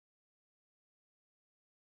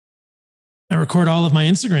record all of my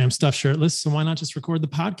Instagram stuff shirtless, so why not just record the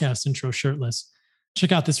podcast intro shirtless?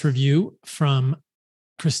 Check out this review from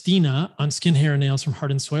Christina on Skin, Hair, and Nails from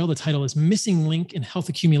Heart and Soil. The title is Missing Link in Health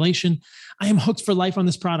Accumulation. I am hooked for life on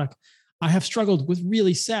this product. I have struggled with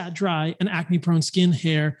really sad, dry, and acne-prone skin,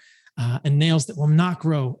 hair, and nails that will not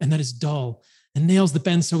grow and that is dull, and nails that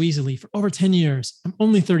bend so easily for over 10 years. I'm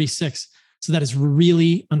only 36, so that is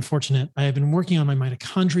really unfortunate. I have been working on my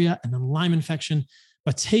mitochondria and a Lyme infection,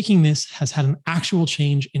 but taking this has had an actual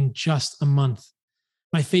change in just a month.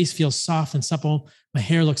 My face feels soft and supple, my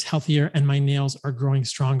hair looks healthier, and my nails are growing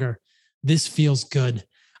stronger. This feels good.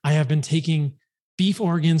 I have been taking beef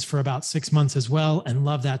organs for about 6 months as well and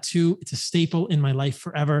love that too. It's a staple in my life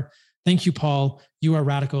forever. Thank you, Paul. You are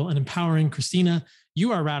radical and empowering. Christina,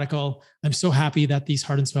 you are radical. I'm so happy that these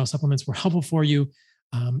Heart and Soil supplements were helpful for you.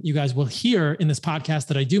 You guys will hear in this podcast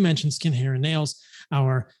that I do mention Skin, Hair, and Nails,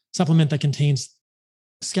 our supplement that contains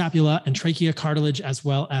scapula and trachea cartilage, as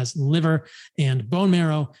well as liver and bone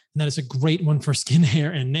marrow. And that is a great one for skin,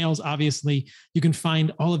 hair, and nails. Obviously, you can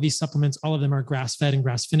find all of these supplements. All of them are grass-fed and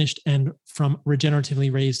grass-finished and from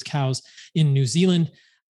regeneratively raised cows in New Zealand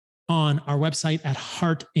on our website at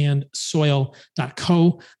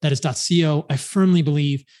heartandsoil.co. That is .co. I firmly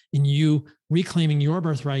believe in you reclaiming your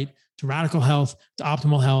birthright to radical health, to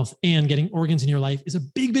optimal health, and getting organs in your life is a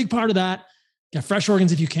big, big part of that. Get fresh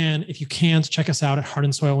organs if you can. If you can't, check us out at Heart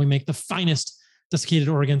and Soil. We make the finest desiccated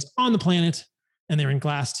organs on the planet, and they're in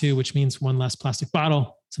glass too, which means one less plastic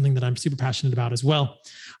bottle, something that I'm super passionate about as well.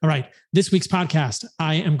 All right, this week's podcast,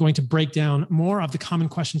 I am going to break down more of the common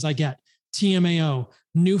questions I get. TMAO,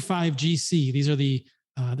 New 5GC. These are the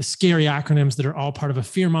scary acronyms that are all part of a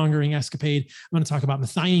fear-mongering escapade. I'm going to talk about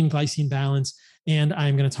methionine-glycine balance, and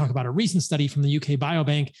I'm going to talk about a recent study from the UK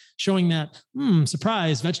Biobank showing that,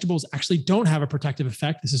 surprise, vegetables actually don't have a protective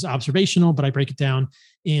effect. This is observational, but I break it down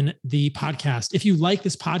in the podcast. If you like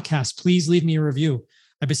this podcast, please leave me a review.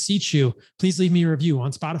 I beseech you, please leave me a review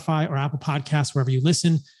on Spotify or Apple Podcasts, wherever you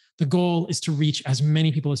listen. The goal is to reach as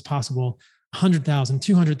many people as possible, 100,000,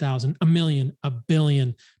 200,000, a million, a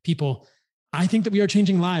billion people. I think that we are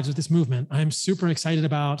changing lives with this movement. I'm super excited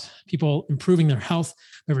about people improving their health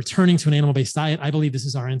by returning to an animal-based diet. I believe this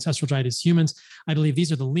is our ancestral diet as humans. I believe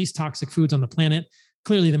these are the least toxic foods on the planet,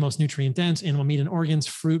 clearly the most nutrient dense, animal meat and organs,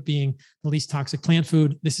 fruit being the least toxic plant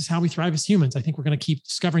food. This is how we thrive as humans. I think we're going to keep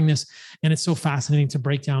discovering this, and it's so fascinating to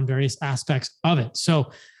break down various aspects of it.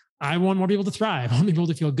 So I want more people to thrive. I want people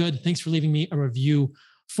to feel good. Thanks for leaving me a review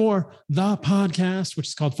for the podcast, which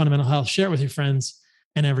is called Fundamental Health. Share it with your friends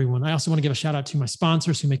and everyone. I also want to give a shout out to my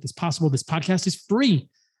sponsors who make this possible. This podcast is free.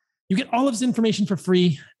 You get all of this information for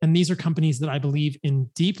free. And these are companies that I believe in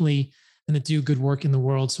deeply and that do good work in the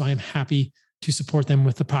world. So I am happy to support them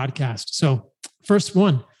with the podcast. So first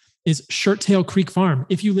one is Shirttail Creek Farm.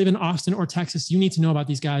 If you live in Austin or Texas, you need to know about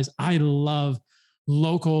these guys. I love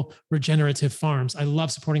local regenerative farms. I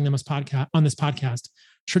love supporting them on this podcast.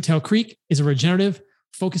 Shirttail Creek is a regenerative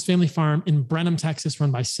focused family farm in Brenham, Texas,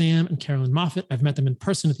 run by Sam and Carolyn Moffitt. I've met them in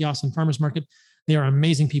person at the Austin Farmers Market. They are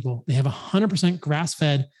amazing people. They have 100%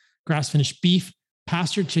 grass-fed, grass-finished beef,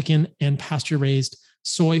 pastured chicken, and pasture-raised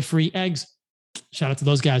soy-free eggs. Shout out to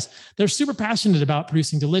those guys. They're super passionate about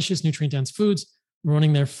producing delicious, nutrient-dense foods,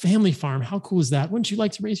 running their family farm. How cool is that? Wouldn't you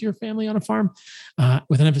like to raise your family on a farm?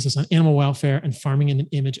 With an emphasis on animal welfare and farming in an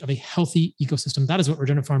image of a healthy ecosystem. That is what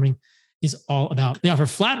regenerative farming is all about. They offer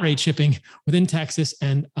flat rate shipping within Texas,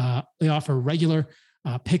 and they offer regular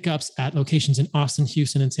pickups at locations in Austin,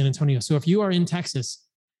 Houston, and San Antonio. So if you are in Texas,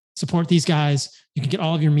 support these guys. You can get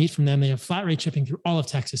all of your meat from them. They have flat rate shipping through all of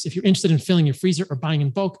Texas. If you're interested in filling your freezer or buying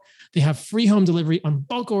in bulk, they have free home delivery on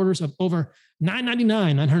bulk orders of over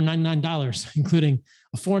 $999, including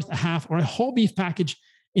a fourth, a half, or a whole beef package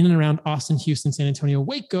in and around Austin, Houston, San Antonio,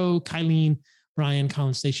 Waco, Kylene, Bryan,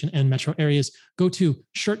 Collins Station, and metro areas. Go to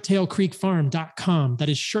shirttailcreekfarm.com. That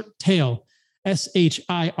is Shirttail,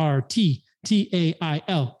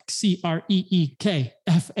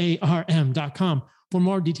 SHIRTTAILCREEKFARM.com. For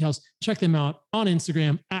more details, check them out on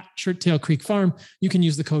Instagram at Shirttail Creek Farm. You can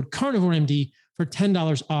use the code CarnivoreMD for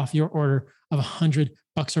 $10 off your order of $100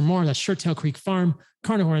 or more. That's Shirttail Creek Farm.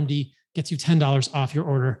 CarnivoreMD gets you $10 off your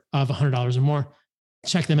order of $100 or more.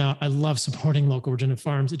 Check them out. I love supporting local regenerative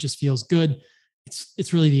farms. It just feels good.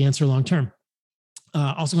 It's really the answer long term.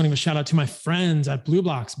 Also going to give a shout out to my friends at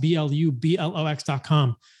BlueBlox,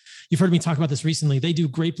 BLUBLOX.com. You've heard me talk about this recently. They do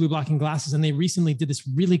great blue blocking glasses, and they recently did this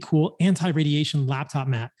really cool anti-radiation laptop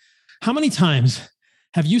mat. How many times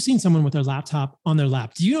have you seen someone with their laptop on their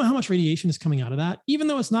lap? Do you know how much radiation is coming out of that? Even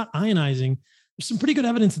though it's not ionizing, there's some pretty good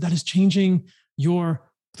evidence that that is changing your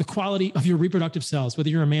the quality of your reproductive cells, whether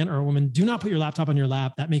you're a man or a woman. Do not put your laptop on your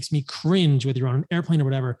lap. That makes me cringe, whether you're on an airplane or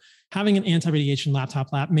whatever. Having an anti-radiation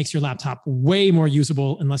laptop lap makes your laptop way more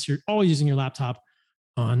usable unless you're always using your laptop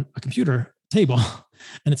on a computer table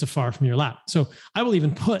and it's far from your lap. So I will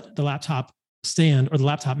even put the laptop stand or the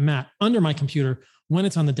laptop mat under my computer when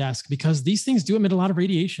it's on the desk, because these things do emit a lot of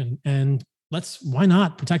radiation, and why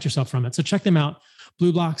not protect yourself from it? So check them out.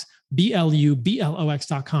 BluBlox,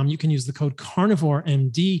 BLUBLOX.com. You can use the code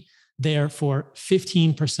CarnivoreMD there for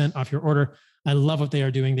 15% off your order. I love what they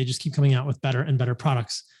are doing. They just keep coming out with better and better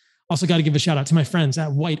products. Also got to give a shout out to my friends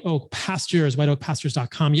at White Oak Pastures,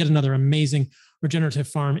 whiteoakpastures.com. Yet another amazing regenerative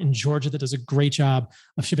farm in Georgia that does a great job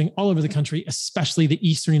of shipping all over the country, especially the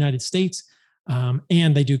Eastern United States.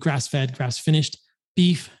 And they do grass-fed, grass-finished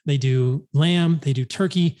beef. They do lamb. They do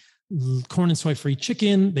turkey, corn and soy-free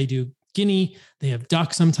chicken. They do guinea. They have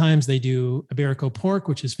duck sometimes. They do Iberico pork,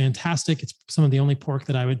 which is fantastic. It's some of the only pork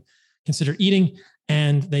that I would consider eating.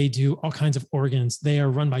 And they do all kinds of organs. They are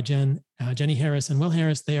run by Jenny Harris and Will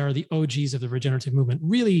Harris. They are the OGs of the regenerative movement.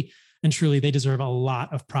 Really and truly, they deserve a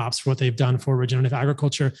lot of props for what they've done for regenerative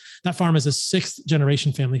agriculture. That farm is a 6th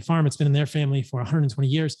generation family farm. It's been in their family for 120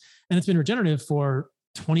 years, and it's been regenerative for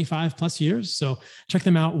 25 plus years. So check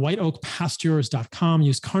them out, whiteoakpastures.com.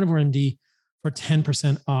 Use CarnivoreMD for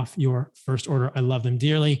 10% off your first order. I love them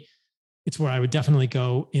dearly. It's where I would definitely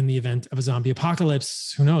go in the event of a zombie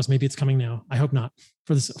apocalypse. Who knows? Maybe it's coming now. I hope not,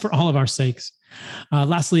 for all of our sakes.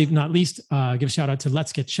 Lastly, not least, give a shout out to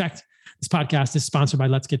Let's Get Checked. This podcast is sponsored by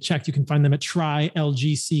Let's Get Checked. You can find them at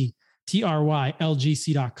TryLGC,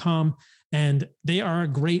 TRYLGC.com. And they are a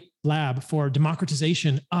great lab for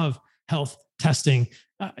democratization of health testing.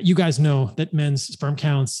 You guys know that men's sperm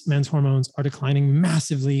counts, men's hormones are declining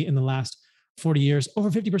massively in the last 40 years,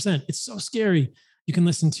 over 50%. It's so scary. You can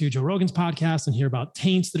listen to Joe Rogan's podcast and hear about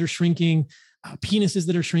taints that are shrinking, penises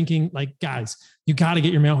that are shrinking. Like, guys, you got to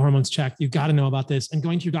get your male hormones checked. You got to know about this. And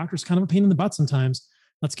going to your doctor is kind of a pain in the butt sometimes.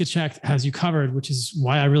 Let's Get Checked has you covered, which is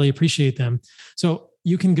why I really appreciate them. So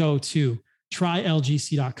you can go to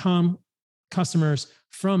trylgc.com. Customers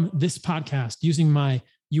from this podcast using my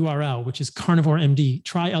URL, which is CarnivoreMD,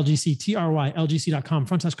 trylgc, TRYLGC.com,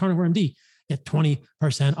 /CarnivoreMD, get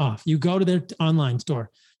 20% off. You go to their online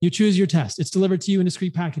store, you choose your test. It's delivered to you in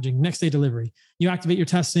discreet packaging, next day delivery. You activate your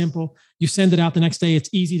test sample, you send it out the next day. It's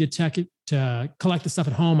easy to check it, to collect the stuff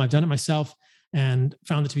at home. I've done it myself and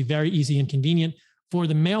found it to be very easy and convenient. For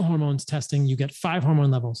the male hormones testing, you get 5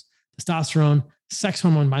 hormone levels: testosterone, sex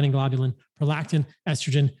hormone binding globulin, prolactin,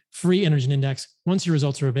 estrogen, free androgen index. Once your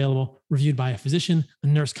results are available, reviewed by a physician, a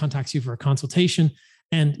nurse contacts you for a consultation,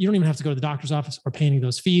 and you don't even have to go to the doctor's office or pay any of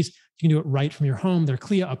those fees. You can do it right from your home. They're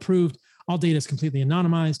CLIA approved. All data is completely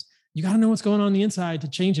anonymized. You got to know what's going on the inside to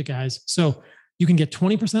change it, guys. So you can get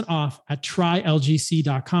 20% off at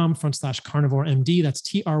trylgc.com /CarnivoreMD. That's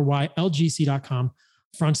TRYLGC.com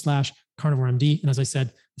 /CarnivoreMD. And as I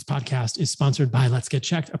said, this podcast is sponsored by Let's Get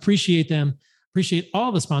Checked. Appreciate them. Appreciate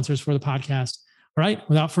all the sponsors for the podcast. All right,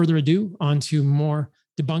 without further ado, on to more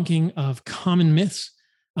debunking of common myths.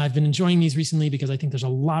 I've been enjoying these recently because I think there's a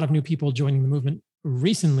lot of new people joining the movement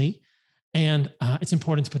recently. And it's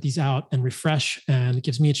important to put these out and refresh, and it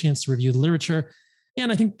gives me a chance to review the literature.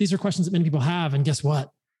 And I think these are questions that many people have. And guess what?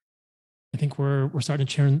 I think we're starting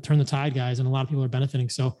to turn the tide, guys, and a lot of people are benefiting.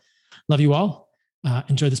 So love you all.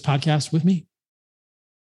 Enjoy this podcast with me.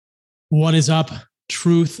 What is up,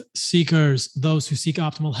 truth seekers, those who seek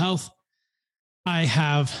optimal health? I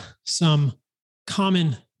have some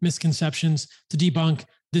common misconceptions to debunk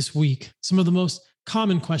this week. Some of the most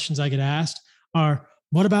common questions I get asked are,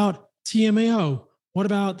 what about TMAO? What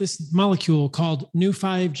about this molecule called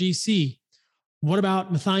New5GC? What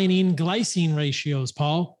about methionine glycine ratios,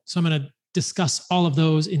 Paul? So I'm going to discuss all of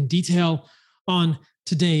those in detail on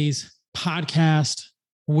today's podcast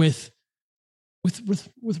with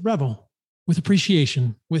revel, with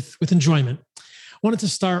appreciation, with enjoyment. I wanted to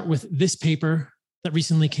start with this paper that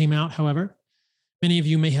recently came out. However, many of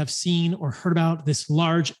you may have seen or heard about this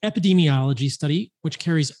large epidemiology study, which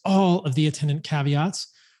carries all of the attendant caveats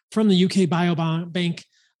from the UK Biobank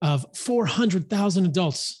of 400,000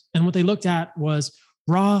 adults. And what they looked at was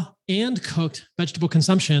raw and cooked vegetable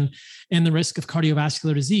consumption and the risk of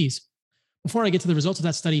cardiovascular disease. Before I get to the results of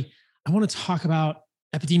that study, I want to talk about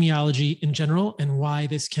epidemiology in general and why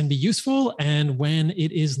this can be useful and when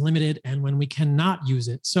it is limited and when we cannot use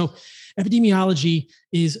it. So epidemiology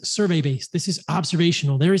is survey-based. This is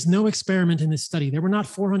observational. There is no experiment in this study. There were not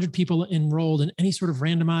 400 people enrolled in any sort of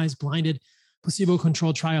randomized, blinded,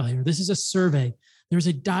 placebo-controlled trial here. This is a survey. There's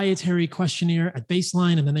a dietary questionnaire at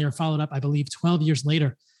baseline, and then they are followed up, I believe, 12 years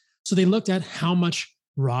later. So they looked at how much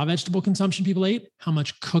raw vegetable consumption people ate, how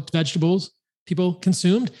much cooked vegetables people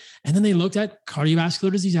consumed, and then they looked at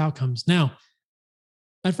cardiovascular disease outcomes. Now,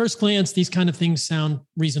 at first glance, these kind of things sound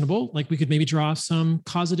reasonable, like we could maybe draw some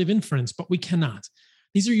causative inference, but we cannot.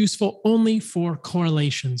 These are useful only for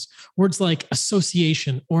correlations. Words like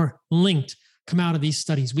association or linked come out of these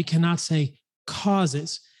studies. We cannot say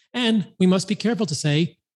causes. And we must be careful to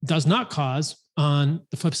say does not cause on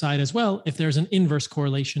the flip side as well if there's an inverse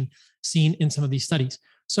correlation seen in some of these studies.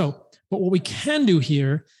 So, but what we can do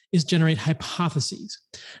here is generate hypotheses.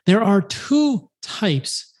 There are two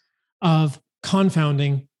types of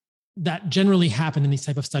confounding that generally happen in these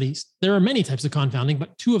type of studies. There are many types of confounding,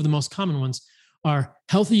 but two of the most common ones are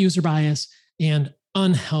healthy user bias and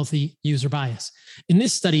unhealthy user bias. In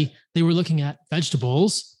this study, they were looking at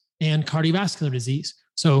vegetables and cardiovascular disease.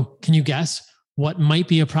 So can you guess what might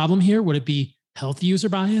be a problem here? Would it be healthy user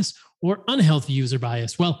bias or unhealthy user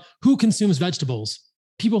bias? Well, who consumes vegetables?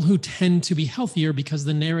 People who tend to be healthier, because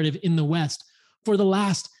the narrative in the West for the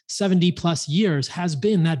last 70 plus years has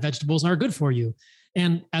been that vegetables are good for you.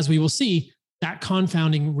 And as we will see, that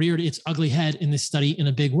confounding reared its ugly head in this study in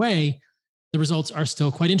a big way. The results are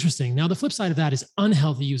still quite interesting. Now, the flip side of that is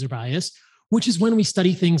unhealthy user bias, which is when we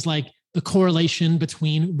study things like the correlation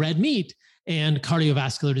between red meat and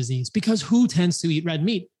cardiovascular disease. Because who tends to eat red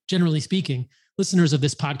meat? Generally speaking, listeners of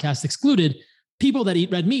this podcast excluded, people that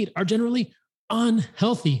eat red meat are generally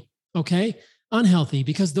unhealthy, okay? Unhealthy,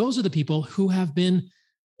 because those are the people who have been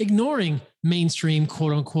ignoring mainstream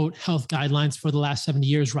quote unquote health guidelines for the last 70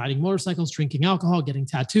 years, riding motorcycles, drinking alcohol, getting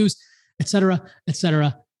tattoos, et cetera, et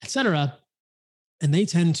cetera, et cetera. And they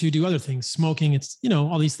tend to do other things, smoking, it's,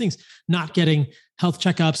 all these things, not getting health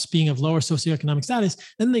checkups, being of lower socioeconomic status.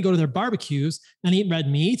 And then they go to their barbecues and eat red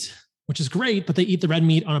meat, which is great, but they eat the red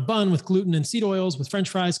meat on a bun with gluten and seed oils, with French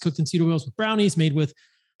fries cooked in seed oils, with brownies made with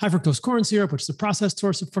high fructose corn syrup, which is a processed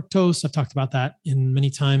source of fructose. I've talked about that in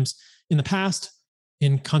many times in the past,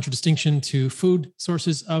 in contradistinction to food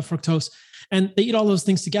sources of fructose. And they eat all those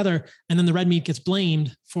things together, and then the red meat gets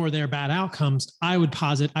blamed for their bad outcomes. I would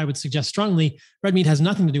suggest strongly, red meat has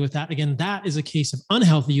nothing to do with that. Again, that is a case of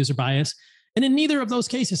unhealthy user bias. And in neither of those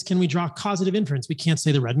cases can we draw causative inference. We can't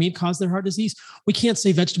say the red meat caused their heart disease. We can't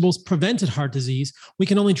say vegetables prevented heart disease. We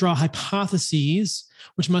can only draw hypotheses,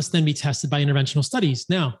 which must then be tested by interventional studies.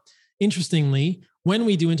 Now, interestingly, when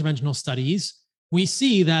we do interventional studies, we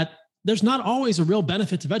see that there's not always a real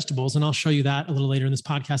benefit to vegetables. And I'll show you that a little later in this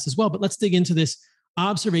podcast as well. But let's dig into this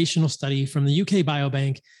observational study from the UK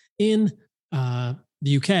Biobank in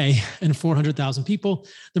the UK and 400,000 people.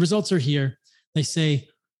 The results are here. They say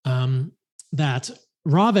that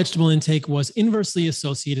raw vegetable intake was inversely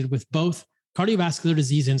associated with both cardiovascular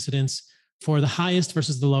disease incidence for the highest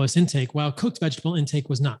versus the lowest intake, while cooked vegetable intake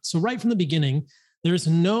was not. So right from the beginning, there's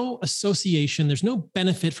no association. There's no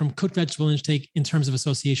benefit from cooked vegetable intake in terms of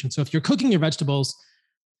association. So if you're cooking your vegetables,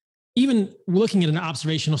 even looking at an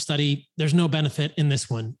observational study, there's no benefit in this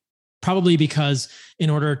one. Probably because in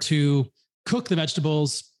order to cook the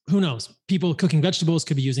vegetables, who knows? People cooking vegetables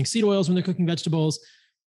could be using seed oils when they're cooking vegetables.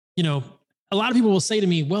 A lot of people will say to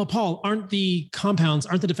me, well, Paul, aren't the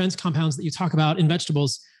defense compounds that you talk about in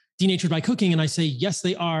vegetables denatured by cooking? And I say, yes,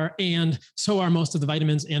 they are. And so are most of the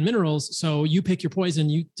vitamins and minerals. So you pick your poison,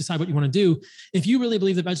 you decide what you want to do. If you really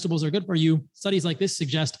believe that vegetables are good for you, studies like this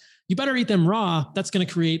suggest you better eat them raw. That's going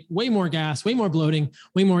to create way more gas, way more bloating,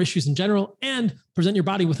 way more issues in general, and present your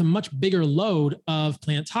body with a much bigger load of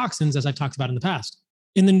plant toxins, as I've talked about in the past.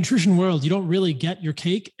 In the nutrition world, you don't really get your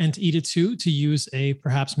cake and to eat it too, to use a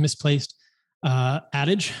perhaps misplaced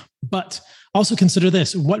adage. But also consider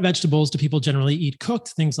this: what vegetables do people generally eat cooked?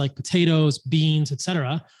 Things like potatoes, beans,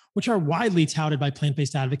 etc., which are widely touted by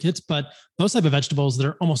plant-based advocates. But those type of vegetables that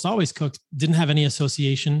are almost always cooked didn't have any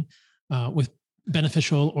association with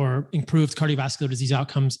beneficial or improved cardiovascular disease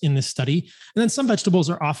outcomes in this study. And then some vegetables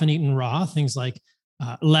are often eaten raw. Things like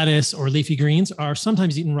lettuce or leafy greens are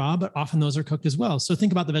sometimes eaten raw, but often those are cooked as well. So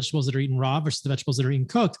think about the vegetables that are eaten raw versus the vegetables that are eaten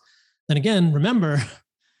cooked. Then again, remember,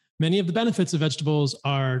 many of the benefits of vegetables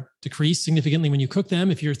are decreased significantly when you cook them.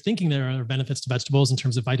 If you're thinking there are benefits to vegetables in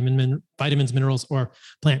terms of vitamins, minerals, or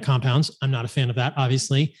plant compounds, I'm not a fan of that,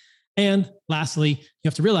 obviously. And lastly, you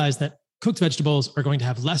have to realize that cooked vegetables are going to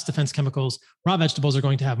have less defense chemicals. Raw vegetables are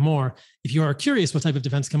going to have more. If you are curious what type of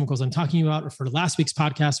defense chemicals I'm talking about, refer to last week's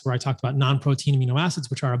podcast where I talked about non-protein amino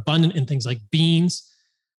acids, which are abundant in things like beans.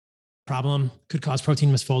 Problem could cause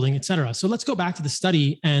protein misfolding, et cetera. So let's go back to the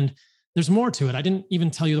study, and there's more to it. I didn't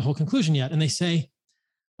even tell you the whole conclusion yet. And they say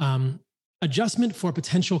adjustment for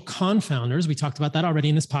potential confounders, we talked about that already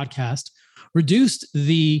in this podcast, reduced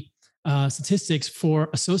the statistics for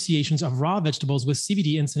associations of raw vegetables with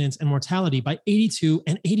CVD incidence and mortality by 82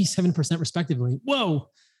 and 87% respectively. Whoa.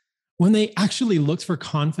 When they actually looked for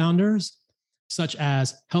confounders such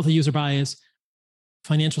as healthy user bias,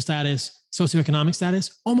 financial status, socioeconomic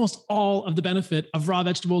status, almost all of the benefit of raw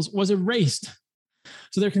vegetables was erased.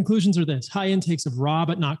 So their conclusions are this: high intakes of raw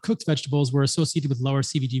but not cooked vegetables were associated with lower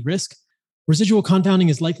CVD risk. Residual confounding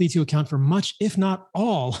is likely to account for much, if not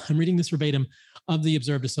all, I'm reading this verbatim, of the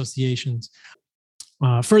observed associations.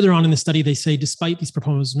 Further on in the study, they say, despite these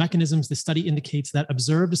proposed mechanisms, the study indicates that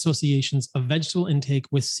observed associations of vegetable intake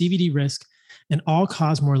with CVD risk and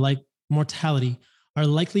all-cause mortality are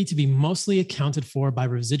likely to be mostly accounted for by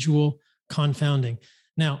residual confounding.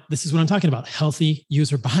 Now, this is what I'm talking about, healthy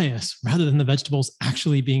user bias, rather than the vegetables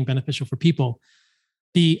actually being beneficial for people.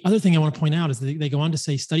 The other thing I want to point out is that they go on to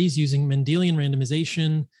say studies using Mendelian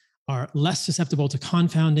randomization are less susceptible to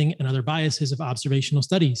confounding and other biases of observational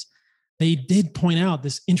studies. They did point out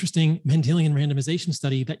this interesting Mendelian randomization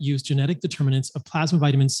study that used genetic determinants of plasma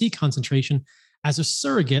vitamin C concentration as a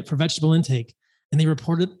surrogate for vegetable intake. And they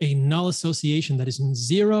reported a null association, that is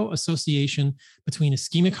zero association between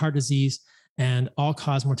ischemic heart disease and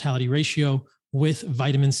all-cause mortality ratio with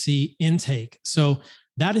vitamin C intake. So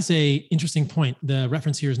that is an interesting point. The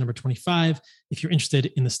reference here is number 25. If you're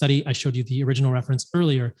interested in the study, I showed you the original reference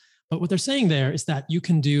earlier. But what they're saying there is that you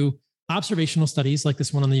can do observational studies like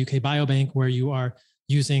this one on the UK Biobank, where you are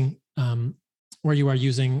using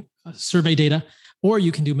survey data, or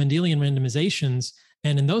you can do Mendelian randomizations.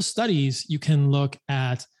 And in those studies, you can look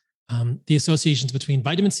at the associations between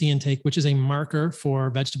vitamin C intake, which is a marker for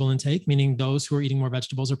vegetable intake, meaning those who are eating more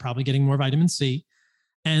vegetables are probably getting more vitamin C.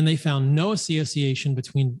 And they found no association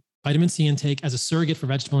between vitamin C intake as a surrogate for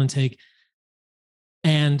vegetable intake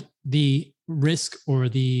and the risk or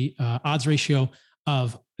the odds ratio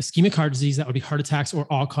of ischemic heart disease, that would be heart attacks, or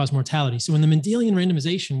all-cause mortality. So in the Mendelian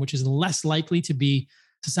randomization, which is less likely to be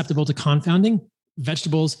susceptible to confounding,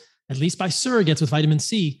 vegetables, at least by surrogates with vitamin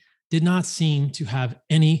C, did not seem to have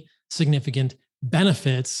any significant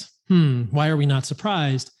benefits. Why are we not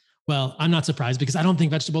surprised? Well, I'm not surprised because I don't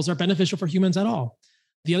think vegetables are beneficial for humans at all.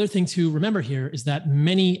 The other thing to remember here is that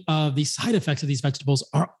many of the side effects of these vegetables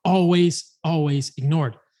are always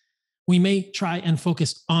ignored. We may try and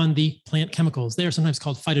focus on the plant chemicals. They are sometimes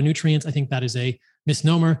called phytonutrients. I think that is a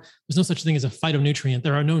misnomer. There's no such thing as a phytonutrient.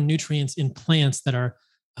 There are no nutrients in plants that are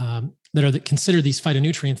considered these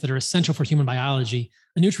phytonutrients that are essential for human biology.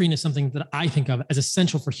 A nutrient is something that I think of as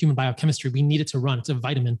essential for human biochemistry. We need it to run. It's a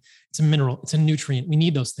vitamin, it's a mineral, it's a nutrient. We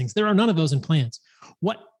need those things. There are none of those in plants.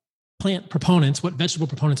 What vegetable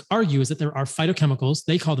proponents argue is that there are phytochemicals,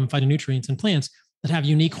 they call them phytonutrients in plants, that have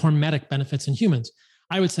unique hormetic benefits in humans.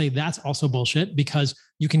 I would say that's also bullshit, because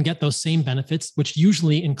you can get those same benefits, which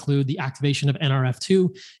usually include the activation of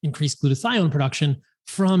NRF2, increased glutathione production,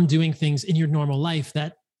 from doing things in your normal life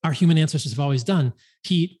that our human ancestors have always done.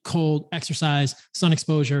 Heat, cold, exercise, sun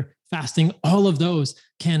exposure, fasting, all of those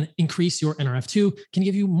can increase your NRF2, can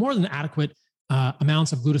give you more than adequate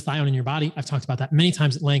amounts of glutathione in your body. I've talked about that many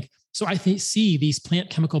times at length. So I see these plant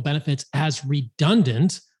chemical benefits as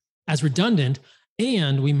redundant,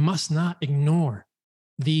 and we must not ignore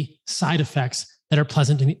the side effects that are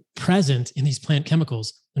present in these plant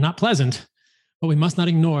chemicals. They're not pleasant, but we must not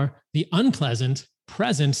ignore the unpleasant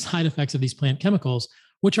present side effects of these plant chemicals,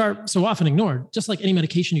 which are so often ignored. Just like any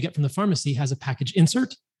medication you get from the pharmacy has a package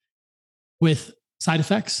insert with side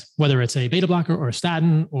effects, whether it's a beta blocker or a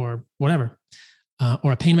statin or whatever,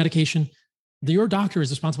 or a pain medication. Your doctor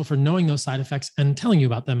is responsible for knowing those side effects and telling you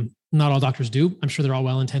about them. Not all doctors do. I'm sure they're all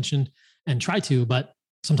well-intentioned and try to, but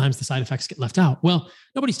sometimes the side effects get left out. Well,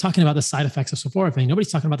 nobody's talking about the side effects of sulforaphane.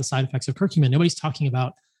 Nobody's talking about the side effects of curcumin. Nobody's talking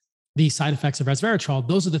about the side effects of resveratrol.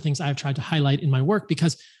 Those are the things I've tried to highlight in my work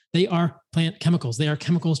because they are plant chemicals. They are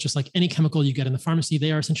chemicals just like any chemical you get in the pharmacy.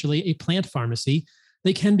 They are essentially a plant pharmacy.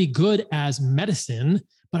 They can be good as medicine,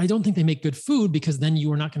 but I don't think they make good food, because then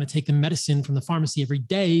you are not going to take the medicine from the pharmacy every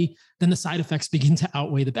day. Then the side effects begin to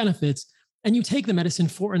outweigh the benefits, and you take the medicine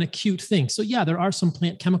for an acute thing. So yeah, there are some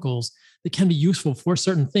plant chemicals that can be useful for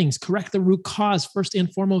certain things. Correct the root cause first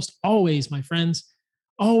and foremost, always, my friends.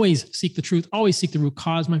 Always seek the truth. Always seek the root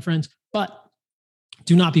cause, my friends. But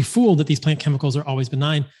do not be fooled that these plant chemicals are always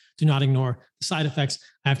benign. Do not ignore the side effects.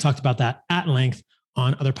 I've talked about that at length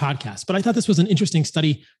on other podcasts. But I thought this was an interesting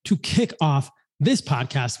study to kick off this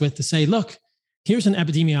podcast with, to say, look, here's an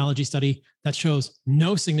epidemiology study that shows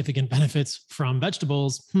no significant benefits from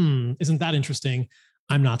vegetables. Isn't that interesting?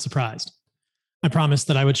 I'm not surprised. I promised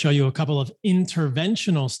that I would show you a couple of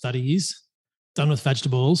interventional studies done with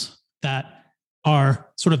vegetables that are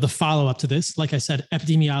sort of the follow-up to this. Like I said,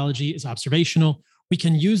 epidemiology is observational. we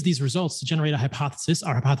can use these results to generate a hypothesis.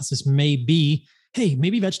 Our hypothesis may be, hey,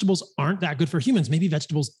 maybe vegetables aren't that good for humans. Maybe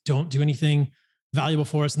vegetables don't do anything valuable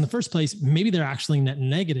for us in the first place. Maybe they're actually net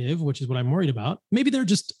negative, which is what I'm worried about. Maybe they're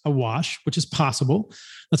just a wash, which is possible.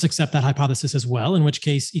 Let's accept that hypothesis as well, in which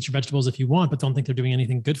case eat your vegetables if you want, but don't think they're doing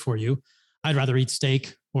anything good for you. I'd rather eat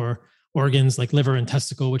steak or organs like liver and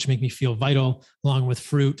testicle, which make me feel vital, along with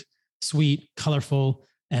fruit, sweet, colorful,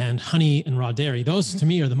 and honey and raw dairy. Those to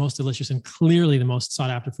me are the most delicious and clearly the most sought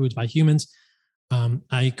after foods by humans.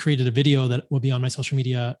 I created a video that will be on my social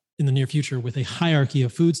media in the near future with a hierarchy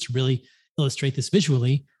of foods to really illustrate this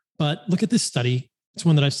visually. But look at this study. It's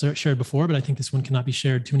one that I've shared before, but I think this one cannot be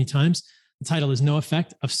shared too many times. The title is No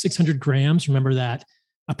Effect of 600 Grams. Remember that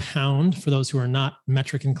a pound, for those who are not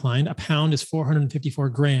metric inclined, a pound is 454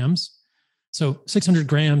 grams. So 600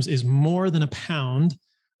 grams is more than a pound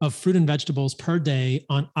of fruit and vegetables per day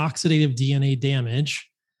on oxidative DNA damage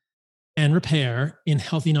and repair in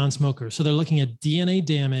healthy non-smokers. So they're looking at DNA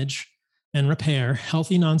damage and repair,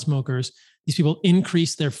 healthy non-smokers. These people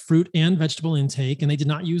increased their fruit and vegetable intake, and they did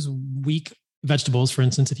not use weak vegetables. For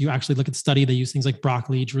instance, if you actually look at the study, they use things like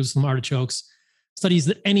broccoli, Jerusalem artichokes, studies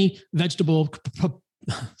that any vegetable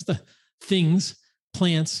things,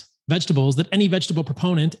 plants, vegetables that any vegetable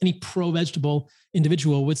proponent, any pro-vegetable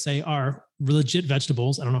individual would say are legit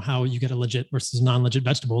vegetables. I don't know how you get a legit versus non-legit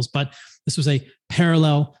vegetables, but this was a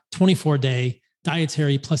parallel 24-day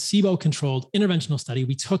dietary placebo-controlled interventional study.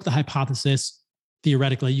 We took the hypothesis,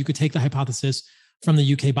 theoretically, you could take the hypothesis from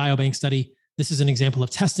the UK Biobank study. This is an example of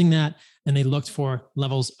testing that, and they looked for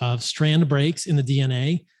levels of strand breaks in the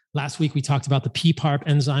DNA. Last week, we talked about the PPARP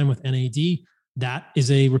enzyme with NAD. That is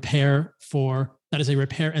a repair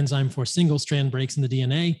enzyme for single strand breaks in the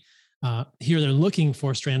DNA. Here they're looking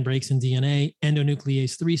for strand breaks in DNA,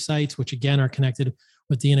 endonuclease 3 sites, which again are connected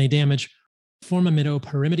with DNA damage,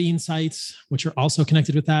 formamidopyrimidine sites, which are also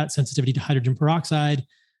connected with that. Sensitivity to hydrogen peroxide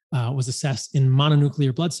was assessed in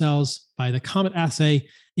mononuclear blood cells by the COMET assay,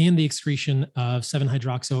 and the excretion of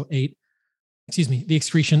 7-hydro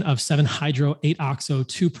 8-oxo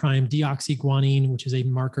 2' deoxyguanine, which is a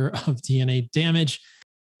marker of DNA damage.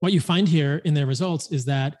 What you find here in their results is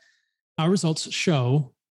that our results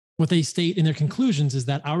show, what they state in their conclusions is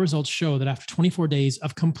that our results show that after 24 days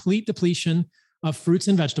of complete depletion of fruits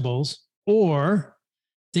and vegetables, or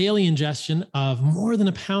daily ingestion of more than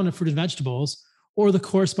a pound of fruit and vegetables, or the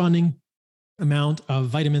corresponding amount of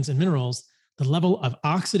vitamins and minerals, the level of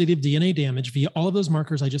oxidative DNA damage via all of those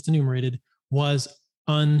markers I just enumerated was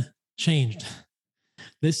unchanged.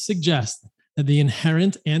 This suggests that the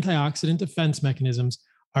inherent antioxidant defense mechanisms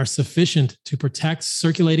are sufficient to protect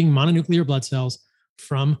circulating mononuclear blood cells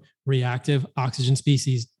from reactive oxygen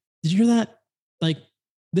species. Did you hear that? Like,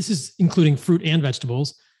 this is including fruit and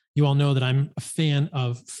vegetables. You all know that I'm a fan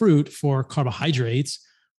of fruit for carbohydrates,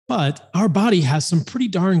 but our body has some pretty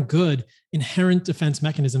darn good inherent defense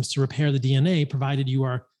mechanisms to repair the DNA, provided you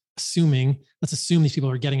are let's assume these people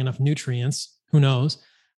are getting enough nutrients. Who knows?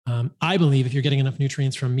 I believe if you're getting enough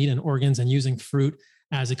nutrients from meat and organs and using fruit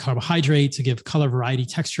as a carbohydrate to give color, variety,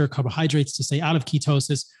 texture, carbohydrates to stay out of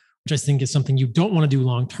ketosis, which I think is something you don't want to do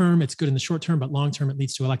long-term. It's good in the short term, but long-term, it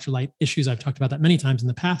leads to electrolyte issues. I've talked about that many times in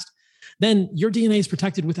the past. Then your DNA is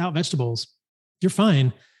protected without vegetables. You're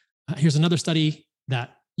fine. Here's another study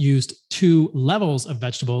that used 2 levels of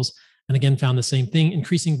vegetables and again found the same thing.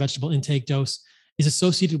 Increasing vegetable intake dose is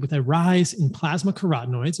associated with a rise in plasma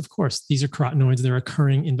carotenoids. Of course, these are carotenoids that are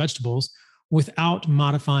occurring in vegetables without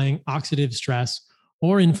modifying oxidative stress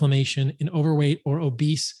or inflammation in overweight or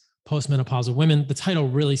obese postmenopausal women. The title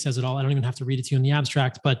really says it all. I don't even have to read it to you in the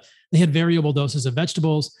abstract, but they had variable doses of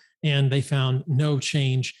vegetables and they found no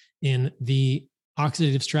change in the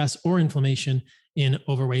oxidative stress or inflammation in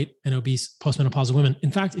overweight and obese postmenopausal women.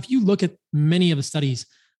 In fact, if you look at many of the studies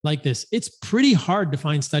like this, it's pretty hard to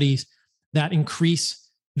find studies that increase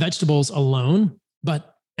vegetables alone,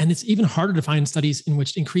 and it's even harder to find studies in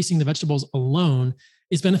which increasing the vegetables alone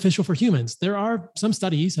is beneficial for humans. There are some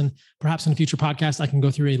studies, and perhaps in a future podcast, I can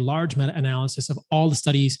go through a large meta-analysis of all the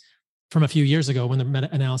studies from a few years ago when the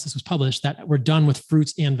meta-analysis was published that were done with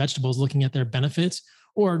fruits and vegetables, looking at their benefits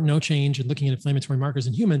or no change and looking at inflammatory markers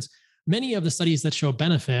in humans. Many of the studies that show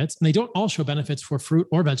benefits, and they don't all show benefits for fruit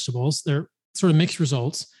or vegetables, they're sort of mixed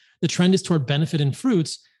results. The trend is toward benefit in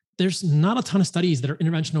fruits. There's not a ton of studies that are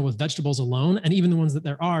interventional with vegetables alone, and even the ones that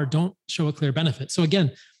there are don't show a clear benefit. So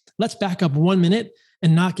again, let's back up 1 minute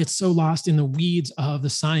and not get so lost in the weeds of the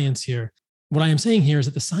science here. What I am saying here is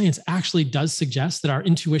that the science actually does suggest that our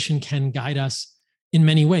intuition can guide us in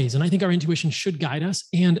many ways. And I think our intuition should guide us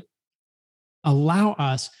and allow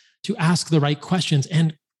us to ask the right questions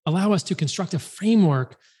and allow us to construct a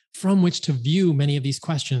framework from which to view many of these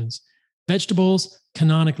questions. Vegetables,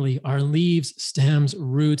 canonically, are leaves, stems,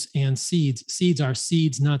 roots, and seeds. Seeds are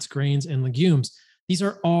seeds, nuts, grains, and legumes. These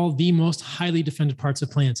are all the most highly defended parts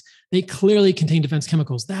of plants. They clearly contain defense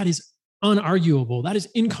chemicals. That is unarguable. That is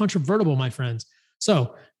incontrovertible, my friends.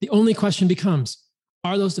 So the only question becomes,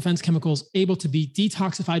 are those defense chemicals able to be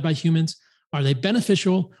detoxified by humans? Are they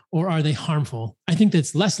beneficial or are they harmful? I think that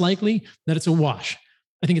it's less likely that it's a wash.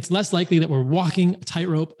 I think it's less likely that we're walking a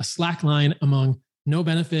tightrope, a slack line among no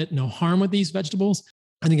benefit, no harm with these vegetables.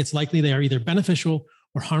 I think it's likely they are either beneficial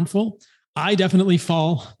or harmful. I definitely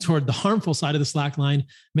fall toward the harmful side of the slack line.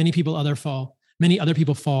 Many other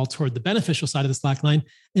people fall toward the beneficial side of the slack line.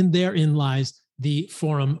 And therein lies the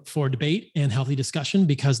forum for debate and healthy discussion.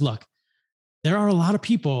 Because look, there are a lot of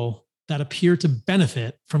people that appear to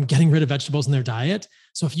benefit from getting rid of vegetables in their diet.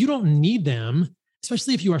 So if you don't need them,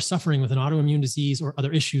 especially if you are suffering with an autoimmune disease or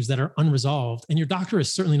other issues that are unresolved, and your doctor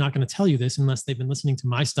is certainly not going to tell you this unless they've been listening to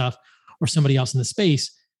my stuff or somebody else in the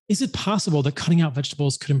space, is it possible that cutting out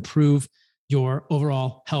vegetables could improve your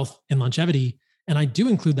overall health and longevity? And I do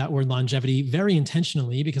include that word longevity very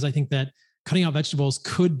intentionally because I think that cutting out vegetables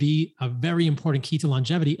could be a very important key to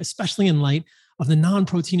longevity, especially in light of the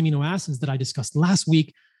non-protein amino acids that I discussed last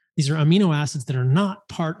week. These are amino acids that are not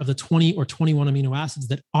part of the 20 or 21 amino acids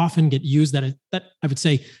that often get used, that I would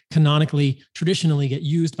say canonically, traditionally get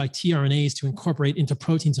used by tRNAs to incorporate into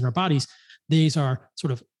proteins in our bodies. These are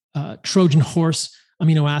sort of Trojan horse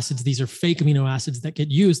amino acids. These are fake amino acids that get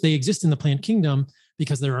used. They exist in the plant kingdom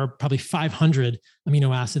because there are probably 500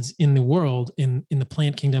 amino acids in the world, in the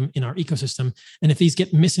plant kingdom, in our ecosystem. And if these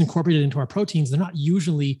get misincorporated into our proteins, they're not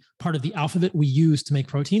usually part of the alphabet we use to make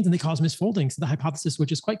proteins, and they cause misfolding. So the hypothesis,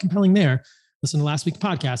 which is quite compelling there, listen to last week's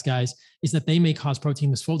podcast, guys, is that they may cause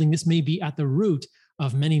protein misfolding. This may be at the root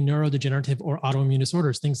of many neurodegenerative or autoimmune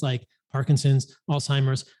disorders, things like Parkinson's,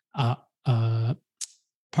 Alzheimer's,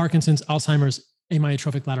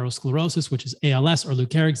 amyotrophic lateral sclerosis, which is ALS, or Lou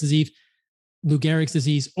Gehrig's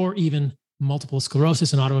disease, or even multiple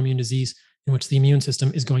sclerosis, an autoimmune disease in which the immune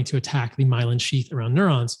system is going to attack the myelin sheath around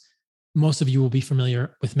neurons. Most of you will be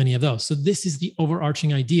familiar with many of those. So this is the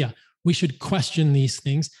overarching idea. We should question these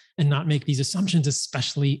things and not make these assumptions,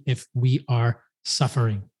 especially if we are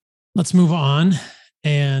suffering. Let's move on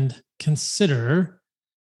and consider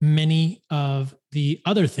many of the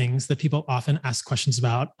other things that people often ask questions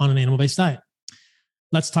about on an animal-based diet.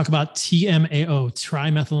 Let's talk about TMAO,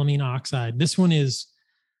 trimethylamine oxide. This one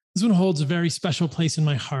holds a very special place in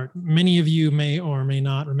my heart. Many of you may or may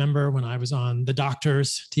not remember when I was on The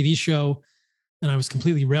Doctors TV show, and I was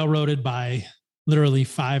completely railroaded by literally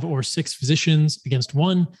 5 or 6 physicians against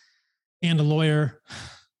one, and a lawyer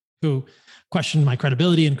who questioned my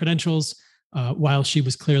credibility and credentials while she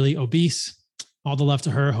was clearly obese. All the love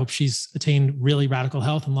to her. Hope she's attained really radical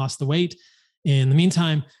health and lost the weight in the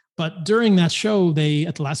meantime. But during that show, they,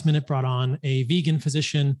 at the last minute, brought on a vegan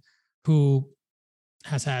physician who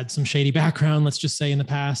has had some shady background, let's just say, in the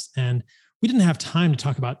past. And we didn't have time to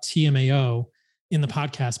talk about TMAO in the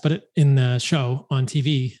podcast, but in the show on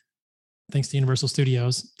TV, thanks to Universal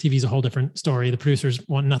Studios, TV is a whole different story. The producers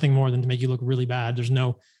want nothing more than to make you look really bad. There's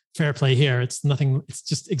no fair play here. It's nothing. It's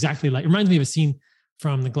just exactly like, it reminds me of a scene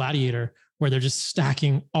from The Gladiator where they're just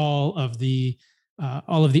stacking all of the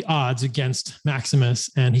odds against Maximus,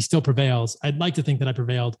 and he still prevails. I'd like to think that I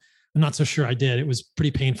prevailed. I'm not so sure I did. It was pretty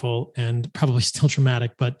painful and probably still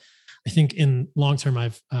traumatic, but I think in long term,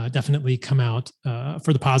 I've definitely come out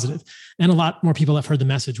for the positive. And a lot more people have heard the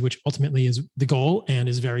message, which ultimately is the goal and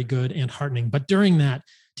is very good and heartening. But during that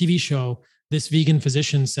TV show, this vegan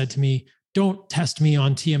physician said to me, "Don't test me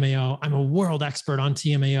on TMAO. I'm a world expert on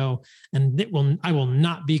TMAO, and I will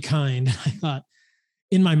not be kind." I thought,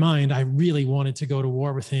 in my mind, I really wanted to go to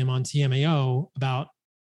war with him on TMAO about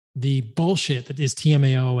the bullshit that is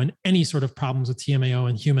TMAO and any sort of problems with TMAO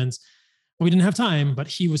in humans. We didn't have time, but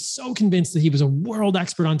he was so convinced that he was a world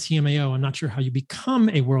expert on TMAO. I'm not sure how you become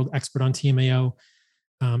a world expert on TMAO.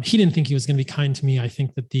 He didn't think he was going to be kind to me. I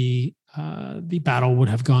think that the battle would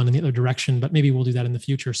have gone in the other direction, but maybe we'll do that in the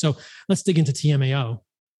future. So let's dig into TMAO.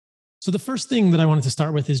 So the first thing that I wanted to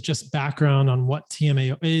start with is just background on what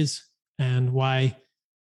TMAO is and why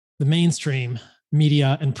the mainstream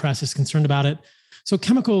media and press is concerned about it. So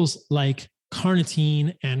chemicals like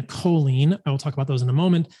carnitine and choline, I will talk about those in a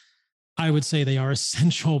moment. I would say they are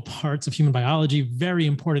essential parts of human biology, very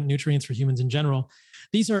important nutrients for humans in general.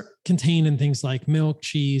 These are contained in things like milk,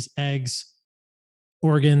 cheese, eggs,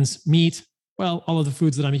 organs, meat, well, all of the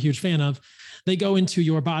foods that I'm a huge fan of. They go into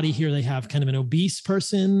your body. Here they have kind of an obese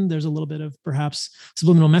person. There's a little bit of perhaps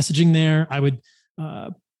subliminal messaging there. I would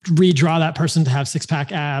redraw that person to have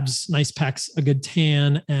six-pack abs, nice pecs, a good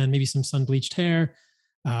tan, and maybe some sun-bleached hair.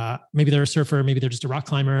 Maybe they're a surfer, maybe they're just a rock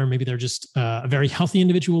climber, maybe they're just a very healthy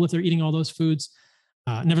individual if they're eating all those foods.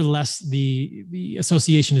 Nevertheless, the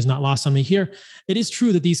association is not lost on me here. It is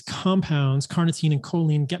true that these compounds, carnitine and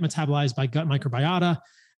choline, get metabolized by gut microbiota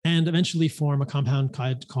and eventually form a compound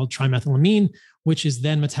called trimethylamine, which is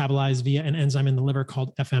then metabolized via an enzyme in the liver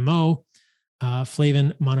called FMO,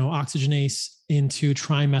 flavin monooxygenase, into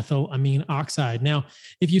trimethylamine oxide. Now,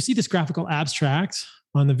 if you see this graphical abstract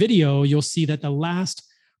on the video, you'll see that the last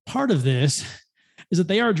part of this is that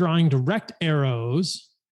they are drawing direct arrows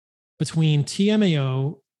between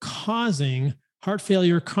TMAO causing heart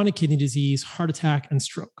failure, chronic kidney disease, heart attack, and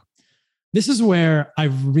stroke. This is where I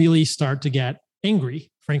really start to get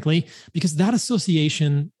angry, frankly, because that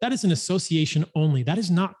association, that is an association only. That is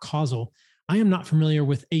not causal. I am not familiar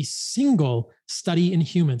with a single study in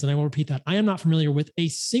humans, and I will repeat that. I am not familiar with a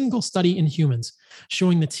single study in humans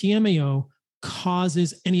showing the TMAO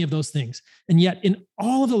causes any of those things. And yet in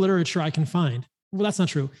all of the literature I can find, well, that's not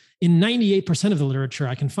true. In 98% of the literature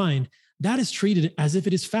I can find, that is treated as if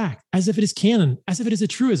it is fact, as if it is canon, as if it is a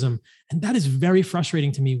truism. And that is very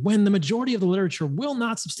frustrating to me when the majority of the literature will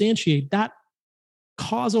not substantiate that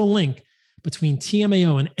causal link between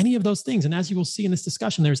TMAO and any of those things. And as you will see in this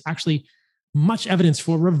discussion, there's actually much evidence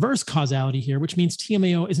for reverse causality here, which means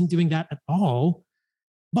TMAO isn't doing that at all.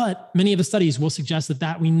 But many of the studies will suggest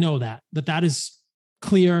that we know that is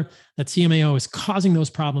clear, that TMAO is causing those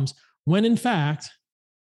problems, when in fact,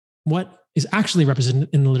 what is actually represented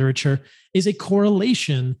in the literature is a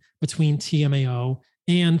correlation between TMAO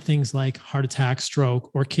and things like heart attack, stroke,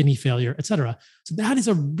 or kidney failure, et cetera. So that is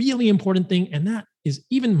a really important thing. And that is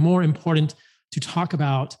even more important to talk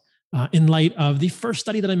about in light of the first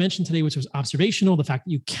study that I mentioned today, which was observational, the fact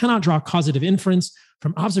that you cannot draw causative inference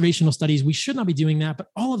from observational studies. We should not be doing that, but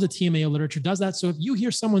all of the TMAO literature does that. So if you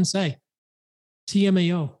hear someone say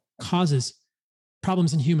TMAO causes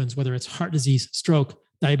problems in humans, whether it's heart disease, stroke,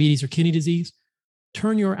 diabetes, or kidney disease,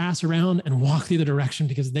 turn your ass around and walk the other direction,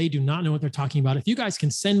 because they do not know what they're talking about. If you guys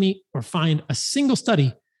can send me or find a single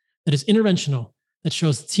study that is interventional that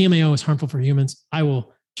shows TMAO is harmful for humans, I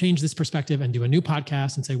will change this perspective and do a new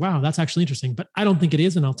podcast and say, wow, that's actually interesting. But I don't think it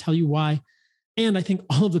is, and I'll tell you why. And I think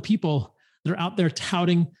all of the people that are out there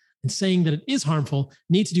touting and saying that it is harmful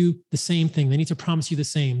need to do the same thing. They need to promise you the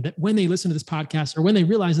same, that when they listen to this podcast or when they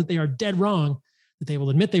realize that they are dead wrong, that they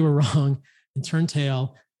will admit they were wrong and turn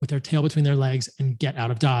tail with their tail between their legs and get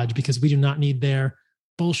out of Dodge, because we do not need their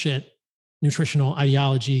bullshit nutritional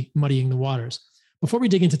ideology muddying the waters. Before we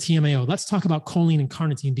dig into TMAO, let's talk about choline and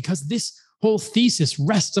carnitine, because this whole thesis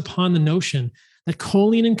rests upon the notion that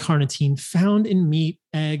choline and carnitine found in meat,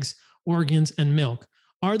 eggs, organs, and milk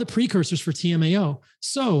are the precursors for TMAO.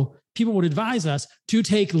 So people would advise us to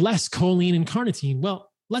take less choline and carnitine.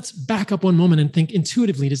 Well, let's back up one moment and think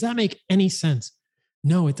intuitively. Does that make any sense?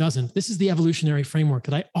 No, it doesn't. This is the evolutionary framework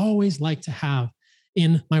that I always like to have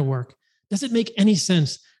in my work. Does it make any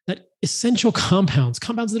sense that essential compounds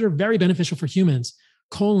that are very beneficial for humans,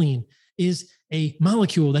 choline is a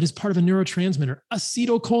molecule that is part of a neurotransmitter,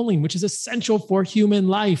 acetylcholine, which is essential for human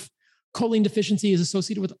life. Choline deficiency is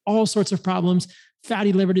associated with all sorts of problems,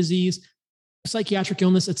 fatty liver disease, psychiatric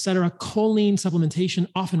illness, et cetera. Choline supplementation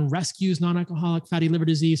often rescues non-alcoholic fatty liver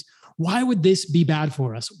disease. Why would this be bad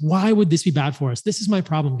for us? Why would this be bad for us? This is my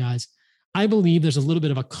problem, guys. I believe there's a little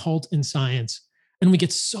bit of a cult in science, and we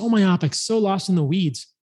get so myopic, so lost in the weeds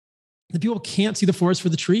that people can't see the forest for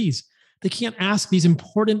the trees. They can't ask these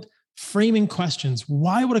important framing questions.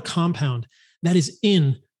 Why would a compound that is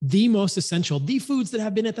in the most essential, the foods that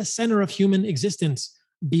have been at the center of human existence,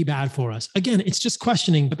 be bad for us? Again, it's just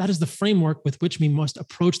questioning, but that is the framework with which we must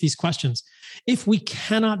approach these questions. If we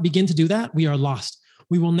cannot begin to do that, we are lost.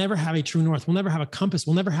 We will never have a true north. We'll never have a compass.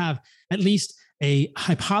 We'll never have at least a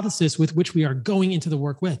hypothesis with which we are going into the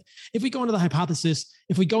work with. If we go into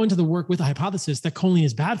the work with a hypothesis that choline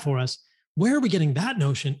is bad for us, where are we getting that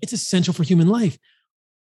notion? It's essential for human life.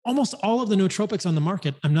 Almost all of the nootropics on the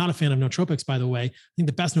market, I'm not a fan of nootropics, by the way. I think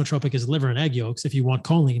the best nootropic is liver and egg yolks if you want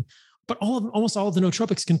choline. But almost all of the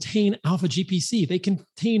nootropics contain alpha GPC. They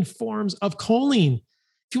contain forms of choline.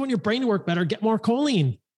 If you want your brain to work better, get more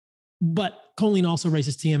choline. But choline also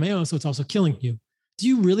raises TMAO, so it's also killing you. Do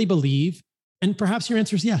you really believe, and perhaps your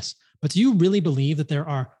answer is yes, but do you really believe that there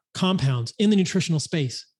are compounds in the nutritional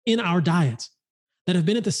space, in our diets, that have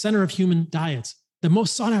been at the center of human diets, the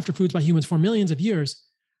most sought after foods by humans for millions of years,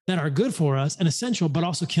 that are good for us and essential, but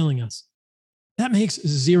also killing us? That makes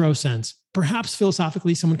zero sense. Perhaps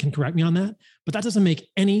philosophically, someone can correct me on that, but that doesn't make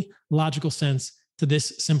any logical sense to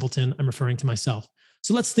this simpleton I'm referring to myself.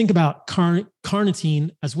 So let's think about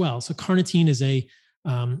carnitine as well. So carnitine is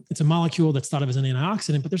it's a molecule that's thought of as an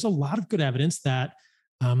antioxidant, but there's a lot of good evidence that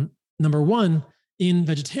number one, in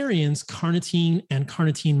vegetarians, carnitine and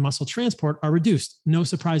carnitine muscle transport are reduced. No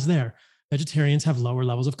surprise there. Vegetarians have lower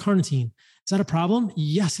levels of carnitine. Is that a problem?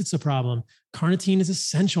 Yes, it's a problem. Carnitine is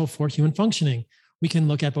essential for human functioning. We can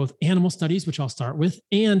look at both animal studies, which I'll start with,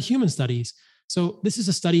 and human studies. So this is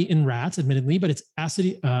a study in rats, admittedly, but it's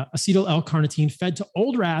acetyl L-carnitine fed to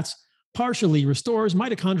old rats partially restores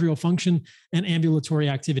mitochondrial function and ambulatory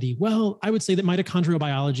activity. Well, I would say that mitochondrial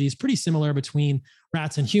biology is pretty similar between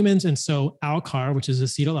rats and humans. And so ALCAR, which is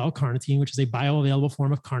acetyl L-carnitine, which is a bioavailable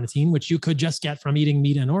form of carnitine, which you could just get from eating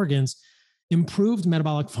meat and organs, improved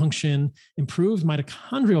metabolic function, improved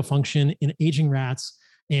mitochondrial function in aging rats,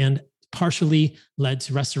 and partially led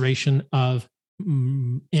to restoration of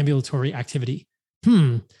ambulatory activity.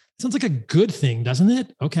 Sounds like a good thing, doesn't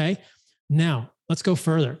it? Okay. Now, let's go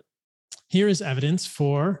further. Here is evidence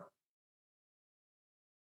for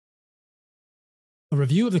a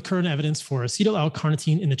review of the current evidence for acetyl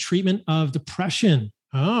L-carnitine in the treatment of depression.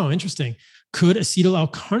 Oh, interesting. Could acetyl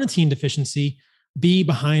L-carnitine deficiency be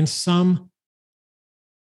behind some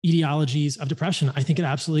etiologies of depression? I think it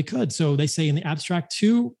absolutely could. So they say in the abstract,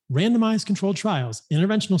 2 randomized controlled trials,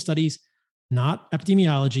 interventional studies, not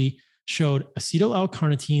epidemiology, showed acetyl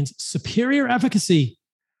L-carnitine's superior efficacy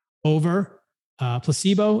over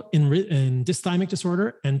placebo in dysthymic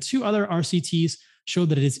disorder, and 2 other RCTs showed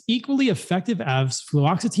that it is equally effective as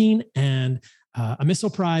fluoxetine and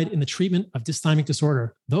amisulpride in the treatment of dysthymic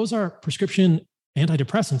disorder. Those are prescription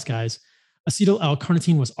antidepressants, guys. Acetyl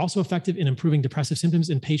L-carnitine was also effective in improving depressive symptoms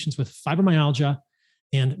in patients with fibromyalgia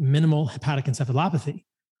and minimal hepatic encephalopathy.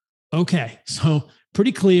 Okay, so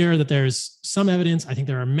pretty clear that there's some evidence. I think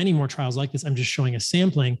there are many more trials like this. I'm just showing a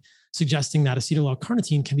sampling suggesting that acetyl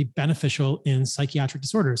L-carnitine can be beneficial in psychiatric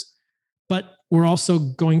disorders. But we're also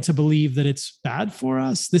going to believe that it's bad for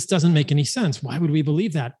us. This doesn't make any sense. Why would we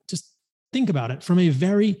believe that? Just think about it from a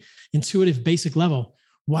very intuitive, basic level.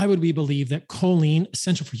 Why would we believe that choline,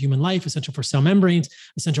 essential for human life, essential for cell membranes,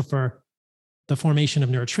 essential for the formation of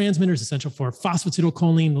neurotransmitters, essential for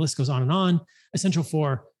phosphatidylcholine, the list goes on, essential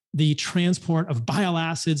for the transport of bile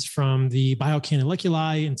acids from the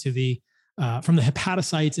biocanaliculi into from the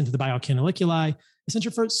hepatocytes into the biocanaliculi,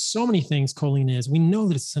 essential for so many things choline is. We know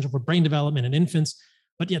that it's essential for brain development in infants,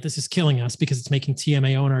 but yet this is killing us because it's making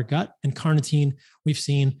TMAO in our gut. And carnitine, we've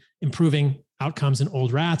seen improving outcomes in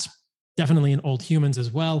old rats, definitely in old humans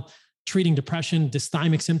as well, treating depression,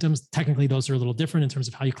 dysthymic symptoms. Technically, those are a little different in terms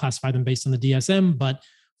of how you classify them based on the DSM, but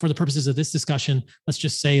for the purposes of this discussion, let's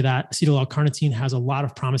just say that acetyl L-carnitine has a lot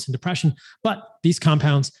of promise in depression, but these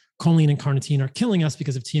compounds, choline and carnitine, are killing us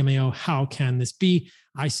because of TMAO. How can this be?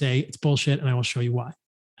 I say it's bullshit, and I will show you why.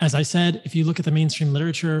 As I said, if you look at the mainstream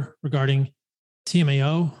literature regarding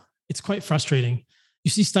TMAO, it's quite frustrating.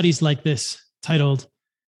 You see studies like this titled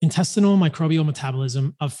Intestinal Microbial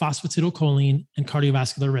Metabolism of Phosphatidylcholine and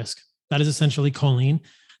Cardiovascular Risk. That is essentially choline.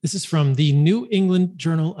 This is from the New England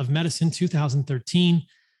Journal of Medicine, 2013.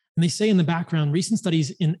 And they say in the background, recent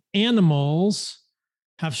studies in animals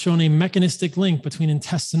have shown a mechanistic link between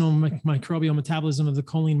intestinal microbial metabolism of the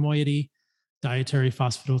choline moiety, dietary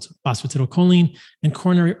phosphatidylcholine, and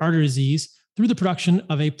coronary artery disease through the production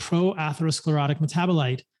of a pro-atherosclerotic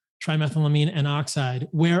metabolite, trimethylamine N oxide.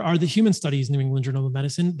 Where are the human studies, New England Journal of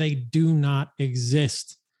Medicine? They do not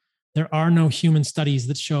exist. There are no human studies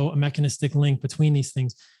that show a mechanistic link between these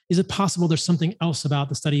things. Is it possible there's something else about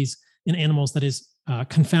the studies in animals that is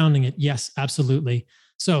confounding it? Yes, absolutely.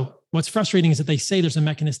 So what's frustrating is that they say there's a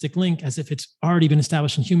mechanistic link as if it's already been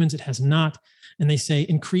established in humans. It has not. And they say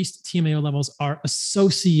increased TMAO levels are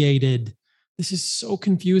associated. This is so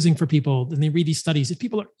confusing for people when they read these studies. If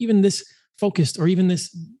people are even this focused or even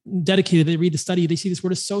this dedicated, they read the study, they see this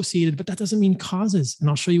word associated, but that doesn't mean causes. And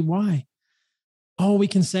I'll show you why. All we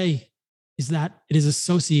can say is that it is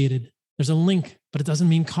associated. There's a link, but it doesn't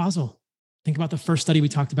mean causal. Think about the first study we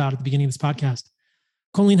talked about at the beginning of this podcast.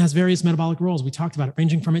 Choline has various metabolic roles. We talked about it,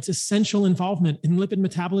 ranging from its essential involvement in lipid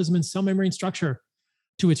metabolism and cell membrane structure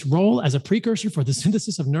to its role as a precursor for the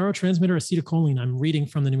synthesis of neurotransmitter acetylcholine. I'm reading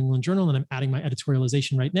from the New England Journal and I'm adding my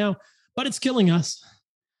editorialization right now, but it's killing us.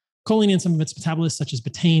 Choline and some of its metabolites, such as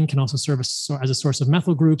betaine, can also serve as a source of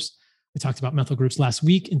methyl groups. We talked about methyl groups last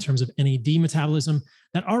week in terms of NAD metabolism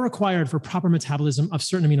that are required for proper metabolism of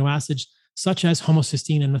certain amino acids, such as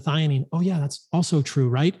homocysteine and methionine. Oh yeah, that's also true,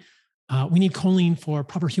 right? We need choline for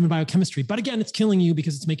proper human biochemistry. But again, it's killing you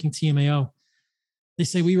because it's making TMAO. They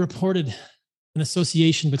say we reported an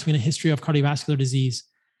association between a history of cardiovascular disease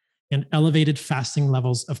and elevated fasting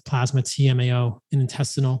levels of plasma TMAO in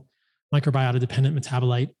intestinal microbiota dependent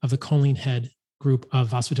metabolite of the choline head group of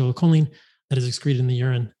phosphatidylcholine that is excreted in the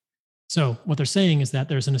urine. So what they're saying is that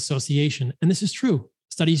there's an association, and this is true.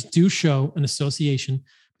 Studies do show an association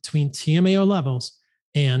between TMAO levels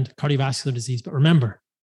and cardiovascular disease. But remember,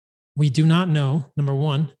 we do not know, number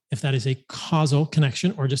one, if that is a causal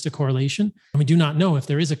connection or just a correlation. And we do not know if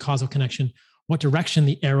there is a causal connection, what direction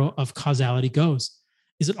the arrow of causality goes.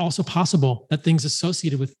 Is it also possible that things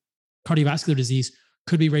associated with cardiovascular disease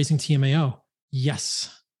could be raising TMAO?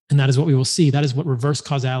 Yes. And that is what we will see. That is what reverse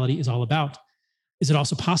causality is all about. Is it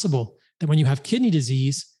also possible that when you have kidney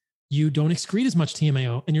disease, you don't excrete as much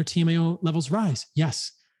TMAO and your TMAO levels rise?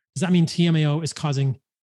 Yes. Does that mean TMAO is causing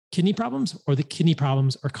kidney problems, or the kidney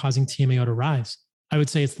problems are causing TMAO to rise? I would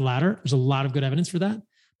say it's the latter. There's a lot of good evidence for that,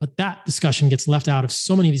 but that discussion gets left out of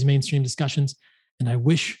so many of these mainstream discussions. And I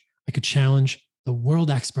wish I could challenge the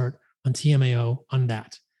world expert on TMAO on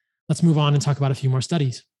that. Let's move on and talk about a few more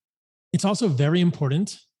studies. It's also very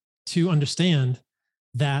important to understand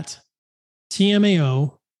that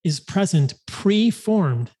TMAO is present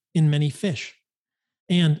pre-formed in many fish,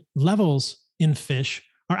 and levels in fish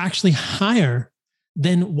are actually higher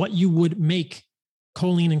than what you would make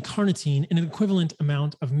choline and carnitine in an equivalent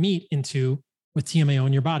amount of meat into with TMAO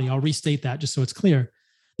in your body. I'll restate that just so it's clear.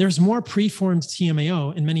 There's more preformed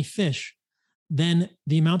TMAO in many fish than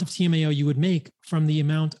the amount of TMAO you would make from the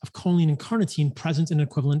amount of choline and carnitine present in an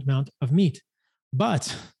equivalent amount of meat.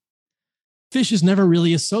 But fish is never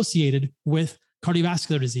really associated with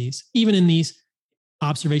cardiovascular disease, even in these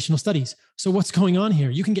observational studies. So what's going on here?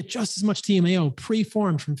 You can get just as much TMAO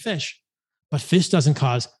preformed from fish, but fish doesn't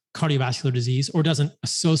cause cardiovascular disease or doesn't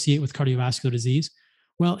associate with cardiovascular disease.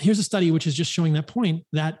 Well, here's a study which is just showing that point,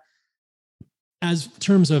 that as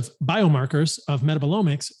terms of biomarkers of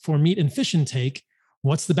metabolomics for meat and fish intake,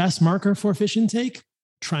 what's the best marker for fish intake?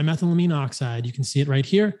 Trimethylamine oxide. You can see it right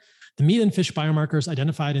here. The meat and fish biomarkers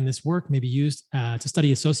identified in this work may be used to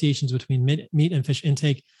study associations between meat and fish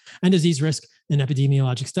intake and disease risk in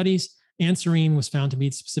epidemiologic studies. Anserine was found to be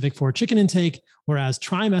specific for chicken intake, whereas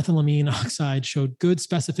trimethylamine oxide showed good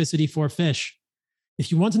specificity for fish.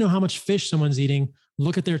 If you want to know how much fish someone's eating,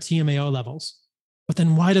 look at their TMAO levels. But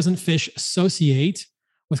then why doesn't fish associate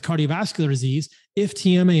with cardiovascular disease if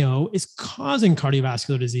TMAO is causing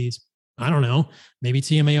cardiovascular disease? I don't know. Maybe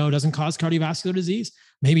TMAO doesn't cause cardiovascular disease.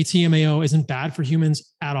 Maybe TMAO isn't bad for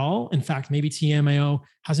humans at all. In fact, maybe TMAO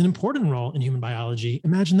has an important role in human biology.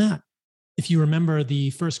 Imagine that. If you remember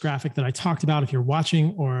the first graphic that I talked about, if you're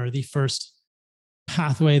watching, or the first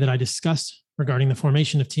pathway that I discussed regarding the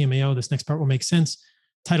formation of TMAO, this next part will make sense.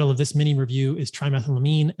 Title of this mini review is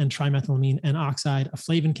Trimethylamine and Trimethylamine N-oxide, a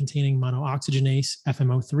flavin-containing monooxygenase,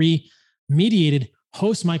 FMO3, mediated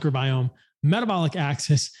host microbiome, metabolic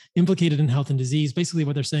axis implicated in health and disease. Basically,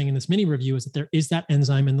 what they're saying in this mini review is that there is that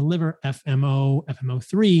enzyme in the liver,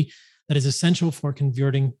 FMO3, that is essential for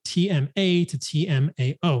converting TMA to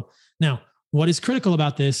TMAO. Now, what is critical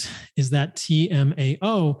about this is that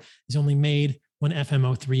TMAO is only made when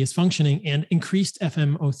FMO3 is functioning, and increased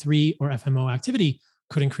FMO3 or FMO activity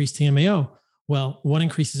could increase TMAO. Well, what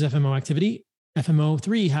increases FMO activity?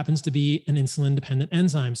 FMO3 happens to be an insulin-dependent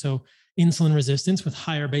enzyme. So insulin resistance with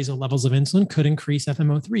higher basal levels of insulin could increase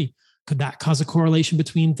FMO3. Could that cause a correlation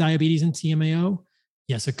between diabetes and TMAO?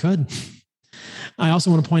 Yes, it could. I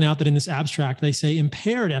also want to point out that in this abstract, they say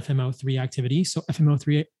impaired FMO3 activity, so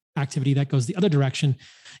FMO3 activity that goes the other direction,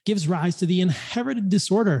 gives rise to the inherited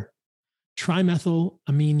disorder,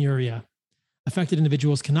 trimethylaminuria. Affected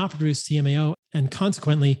individuals cannot produce TMAO and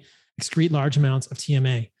consequently excrete large amounts of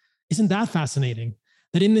TMA. Isn't that fascinating?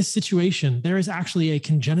 That in this situation, there is actually a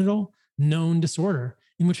congenital known disorder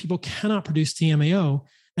in which people cannot produce TMAO,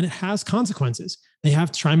 and it has consequences. They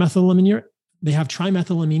have trimethylaminuria,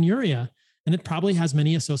 and it probably has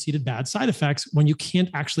many associated bad side effects when you can't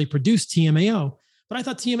actually produce TMAO. But I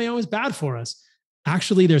thought TMAO is bad for us.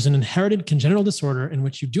 Actually, there's an inherited congenital disorder in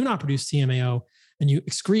which you do not produce TMAO and you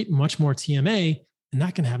excrete much more TMA, and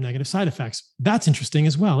that can have negative side effects. That's interesting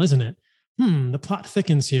as well, isn't it? The plot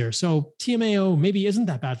thickens here. So TMAO maybe isn't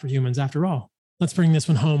that bad for humans after all. Let's bring this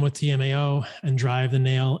one home with TMAO and drive the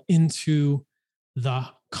nail into the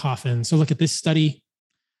coffin. So look at this study,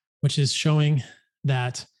 which is showing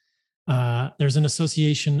that there's an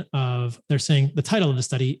association of, they're saying the title of the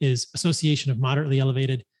study is Association of Moderately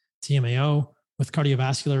Elevated TMAO with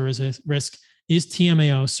Cardiovascular Risk. Is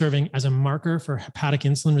TMAO serving as a marker for hepatic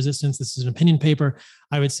insulin resistance? This is an opinion paper.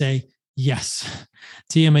 I would say yes.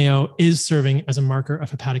 TMAO is serving as a marker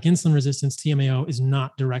of hepatic insulin resistance. TMAO is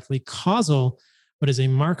not directly causal, but is a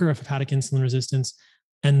marker of hepatic insulin resistance.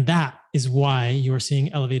 And that is why you are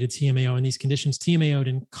seeing elevated TMAO in these conditions. TMAO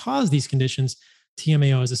didn't cause these conditions.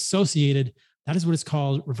 TMAO is associated. That is what is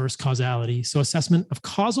called reverse causality. So assessment of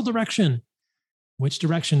causal direction. Which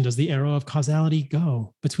direction does the arrow of causality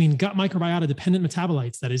go between gut microbiota dependent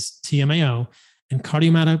metabolites, that is TMAO, and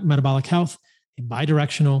cardiometabolic health, a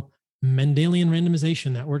bidirectional Mendelian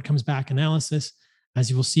randomization, that word comes back, analysis.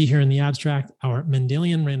 As you will see here in the abstract, our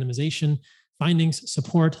Mendelian randomization findings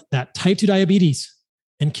support that type 2 diabetes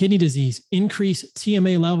and kidney disease increase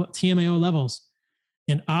TMAO levels,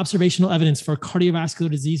 and observational evidence for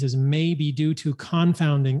cardiovascular diseases may be due to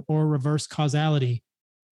confounding or reverse causality.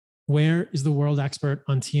 Where is the world expert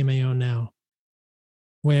on TMAO now?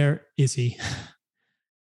 Where is he?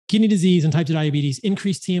 Kidney disease and type 2 diabetes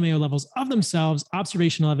increase TMAO levels of themselves.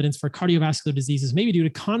 Observational evidence for cardiovascular diseases may be due to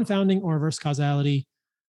confounding or reverse causality.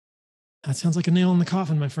 That sounds like a nail in the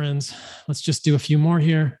coffin, my friends. Let's just do a few more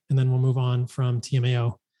here, and then we'll move on from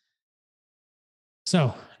TMAO.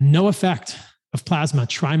 So, no effect of plasma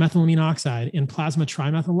trimethylamine oxide and plasma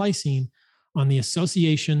trimethyl lysine on the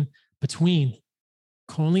association between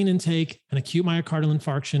choline intake and acute myocardial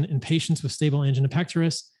infarction in patients with stable angina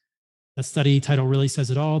pectoris. That study title really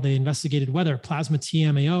says it all. They investigated whether plasma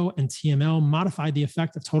TMAO and TML modified the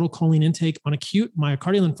effect of total choline intake on acute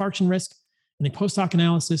myocardial infarction risk. In a post hoc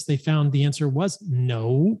analysis, they found the answer was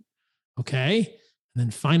no. Okay. And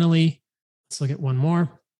then finally, let's look at one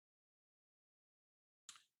more.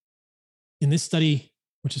 In this study,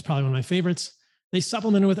 which is probably one of my favorites, they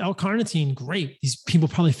supplemented with L-carnitine. Great. These people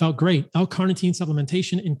probably felt great. L-carnitine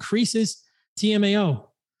supplementation increases TMAO,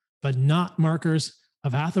 but not markers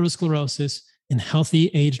of atherosclerosis in healthy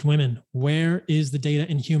aged women. Where is the data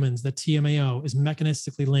in humans that TMAO is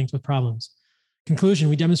mechanistically linked with problems? Conclusion,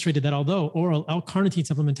 we demonstrated that although oral L-carnitine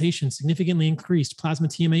supplementation significantly increased plasma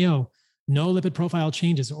TMAO, no lipid profile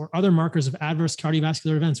changes or other markers of adverse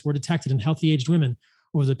cardiovascular events were detected in healthy aged women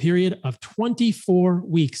over the period of 24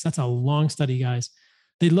 weeks. That's a long study, guys.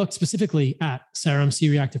 They looked specifically at serum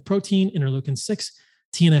C-reactive protein, interleukin 6,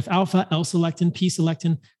 TNF alpha, L-selectin,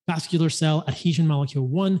 P-selectin, vascular cell adhesion molecule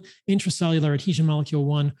 1, intracellular adhesion molecule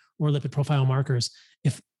 1, or lipid profile markers.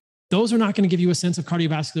 If those are not going to give you a sense of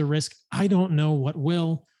cardiovascular risk, I don't know what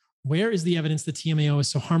will. Where is the evidence that TMAO is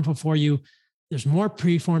so harmful for you? There's more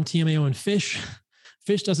preformed TMAO in fish.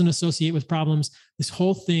 Fish doesn't associate with problems. This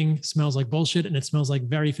whole thing smells like bullshit, and it smells like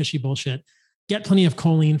very fishy bullshit. Get plenty of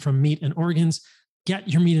choline from meat and organs. Get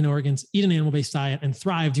your meat and organs, eat an animal-based diet, and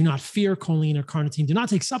thrive. Do not fear choline or carnitine. Do not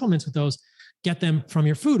take supplements with those. Get them from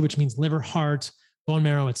your food, which means liver, heart, bone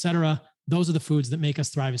marrow, etc. Those are the foods that make us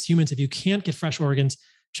thrive as humans. If you can't get fresh organs,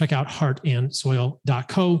 check out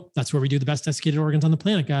heartandsoil.co. That's where we do the best desiccated organs on the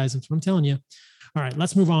planet, guys. That's what I'm telling you. All right,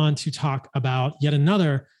 let's move on to talk about yet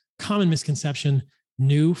another common misconception,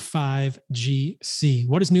 Nu5GC.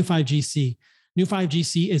 What is Nu5GC?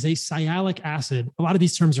 Nu5GC is a sialic acid. A lot of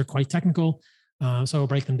these terms are quite technical, so I'll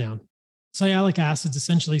break them down. Sialic acids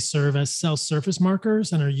essentially serve as cell surface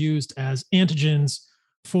markers and are used as antigens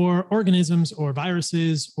for organisms or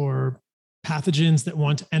viruses or pathogens that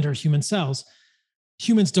want to enter human cells.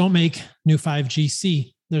 Humans don't make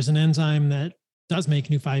Nu5GC. There's an enzyme that does make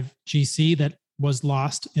Nu5GC that was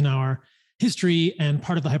lost in our history, and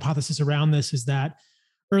part of the hypothesis around this is that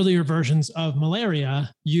earlier versions of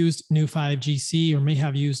malaria used Nu5GC or may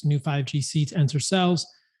have used Nu5GC to enter cells.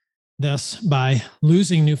 Thus, by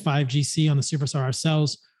losing Nu5GC on the surface of our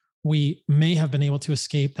cells, we may have been able to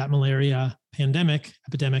escape that malaria pandemic,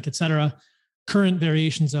 epidemic, etc. Current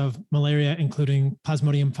variations of malaria, including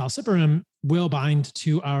Plasmodium falciparum, will bind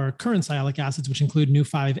to our current sialic acids, which include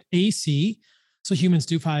Nu5AC. So humans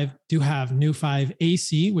do have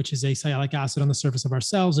Nu5AC, which is a sialic acid on the surface of our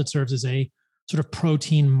cells. It serves as a sort of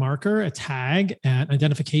protein marker, a tag, an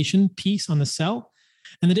identification piece on the cell.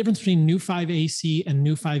 And the difference between Nu5AC and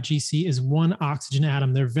Nu5GC is one oxygen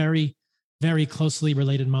atom. They're very, very closely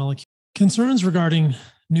related molecules. Concerns regarding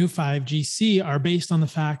Nu5GC are based on the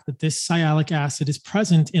fact that this sialic acid is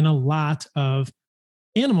present in a lot of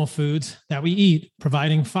animal foods that we eat,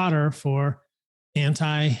 providing fodder for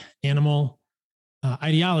anti-animal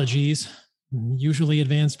ideologies, usually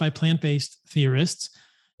advanced by plant-based theorists.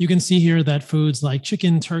 You can see here that foods like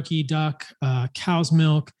chicken, turkey, duck, cow's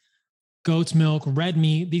milk, goat's milk, red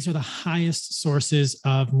meat, these are the highest sources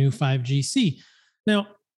of Nu5GC. Now,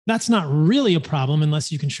 that's not really a problem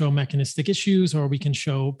unless you can show mechanistic issues or we can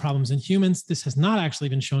show problems in humans. This has not actually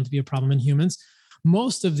been shown to be a problem in humans.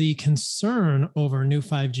 Most of the concern over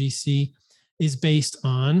Nu5GC is based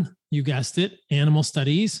on, you guessed it, animal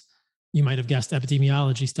studies. You might have guessed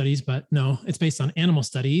epidemiology studies, but no, it's based on animal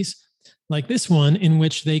studies like this one in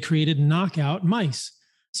which they created knockout mice.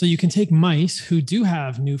 So you can take mice who do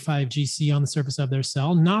have Neu5Gc on the surface of their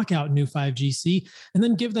cell, knock out Neu5Gc, and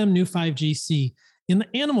then give them Neu5Gc. In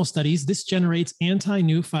the animal studies, this generates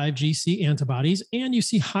anti-Neu5Gc antibodies, and you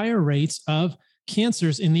see higher rates of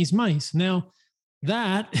cancers in these mice. Now,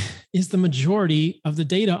 that is the majority of the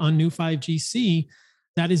data on Neu5Gc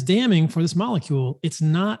that is damning for this molecule. It's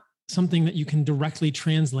not something that you can directly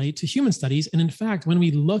translate to human studies. And in fact, when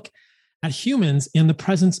we look at humans in the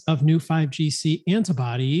presence of Neu5Gc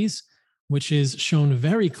antibodies, which is shown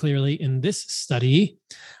very clearly in this study,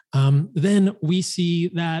 then we see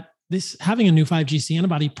that this having a Neu5Gc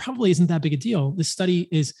antibody probably isn't that big a deal. This study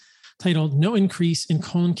is titled "No Increase in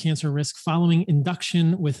Colon Cancer Risk Following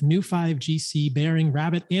Induction with Neu5Gc Bearing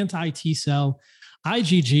Rabbit Anti-T Cell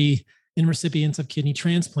IgG in Recipients of Kidney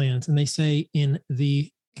Transplants." And they say in the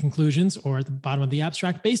conclusions, or at the bottom of the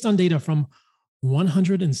abstract, based on data from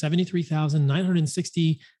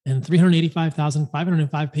 173,960 and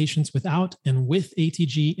 385,505 patients without and with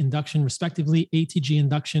ATG induction, respectively. ATG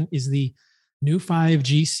induction is the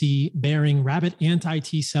Neu5Gc bearing rabbit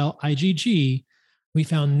anti-T cell IgG. We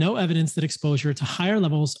found no evidence that exposure to higher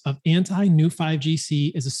levels of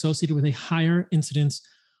anti-Neu5Gc is associated with a higher incidence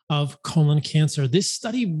of colon cancer. This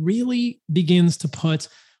study really begins to put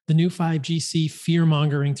the Neu5Gc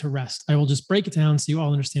fear-mongering to rest. I will just break it down so you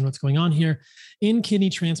all understand what's going on here. In kidney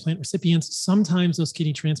transplant recipients, sometimes those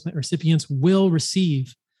kidney transplant recipients will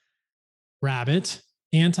receive rabbit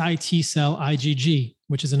anti-T cell IgG,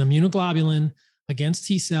 which is an immunoglobulin against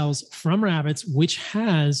T cells from rabbits, which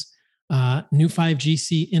has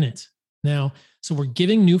Neu5Gc in it. Now, so we're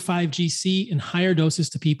giving Neu5Gc in higher doses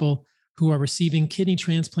to people who are receiving kidney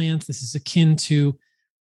transplants. This is akin to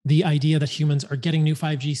the idea that humans are getting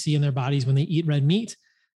Neu5Gc in their bodies when they eat red meat.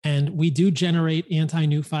 And we do generate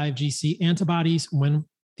anti-Neu5Gc antibodies when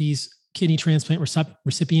these kidney transplant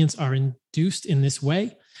recipients are induced in this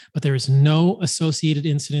way, but there is no associated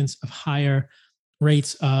incidence of higher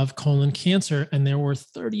rates of colon cancer. And there were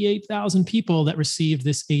 38,000 people that received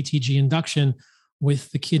this ATG induction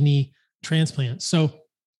with the kidney transplant. So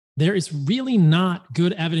there is really not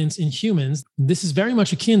good evidence in humans. This is very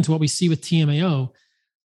much akin to what we see with TMAO.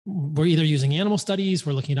 We're either using animal studies,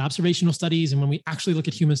 we're looking at observational studies, and when we actually look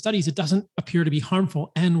at human studies, it doesn't appear to be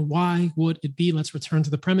harmful. And why would it be? Let's return to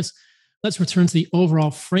the premise. Let's return to the overall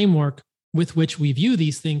framework with which we view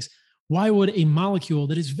these things. Why would a molecule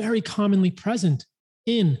that is very commonly present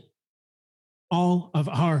in all of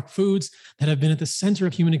our foods that have been at the center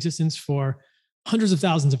of human existence for hundreds of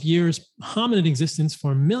thousands of years, hominid existence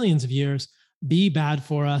for millions of years, be bad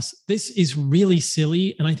for us? This is really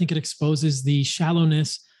silly, and I think it exposes the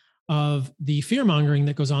shallowness of the fear mongering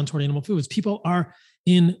that goes on toward animal foods. People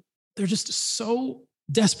they're just so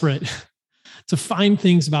desperate to find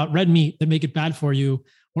things about red meat that make it bad for you,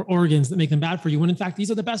 or organs that make them bad for you, when in fact, these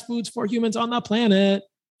are the best foods for humans on the planet.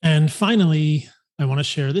 And finally, I want to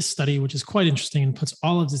share this study, which is quite interesting and puts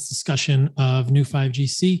all of this discussion of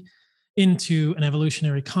Neu5Gc into an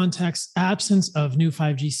evolutionary context. Absence of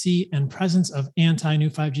Neu5Gc and presence of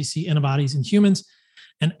anti-Neu5Gc antibodies in humans.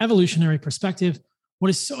 An evolutionary perspective. What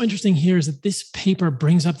is so interesting here is that this paper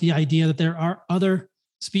brings up the idea that there are other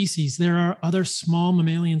species, there are other small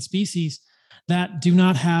mammalian species that do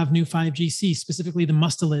not have Neu5Gc, specifically the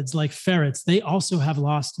mustelids like ferrets. They also have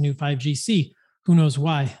lost Neu5Gc. Who knows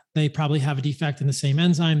why? They probably have a defect in the same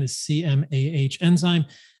enzyme, the CMAH enzyme,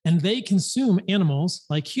 and they consume animals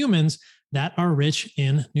like humans that are rich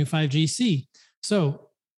in Neu5Gc. So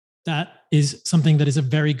that is something that is a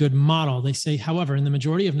very good model. They say, however, in the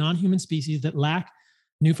majority of non-human species that lack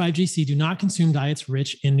Neu5Gc do not consume diets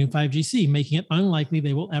rich in Neu5Gc, making it unlikely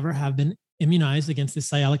they will ever have been immunized against this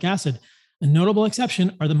sialic acid. A notable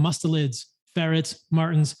exception are the mustelids, ferrets,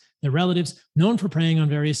 martens, their relatives, known for preying on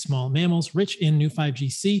various small mammals rich in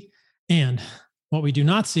Neu5Gc. And what we do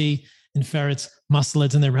not see in ferrets,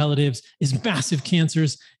 mustelids, and their relatives is massive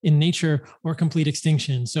cancers in nature or complete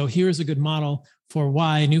extinction. So here's a good model for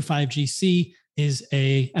why Neu5Gc is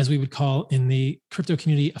as we would call in the crypto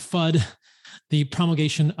community, a FUD, the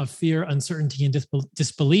promulgation of fear, uncertainty, and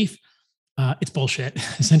disbelief. It's bullshit.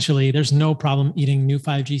 Essentially, there's no problem eating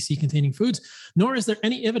Neu5Gc containing foods, nor is there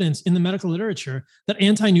any evidence in the medical literature that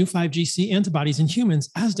anti-Neu5Gc antibodies in humans,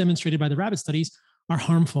 as demonstrated by the rabbit studies, are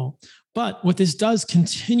harmful. But what this does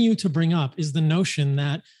continue to bring up is the notion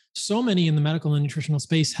that so many in the medical and nutritional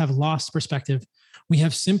space have lost perspective. We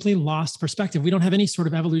have simply lost perspective. We don't have any sort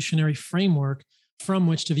of evolutionary framework from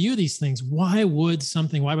which to view these things. Why would a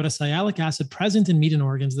sialic acid present in meat and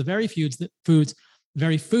organs, the very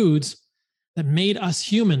foods that made us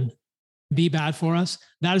human, be bad for us?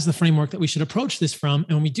 That is the framework that we should approach this from.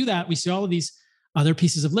 And when we do that, we see all of these other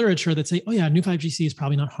pieces of literature that say, oh yeah, new 5GC is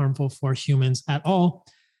probably not harmful for humans at all.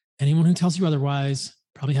 Anyone who tells you otherwise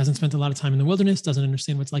probably hasn't spent a lot of time in the wilderness, doesn't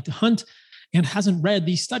understand what it's like to hunt, and hasn't read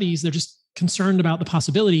these studies. They're just concerned about the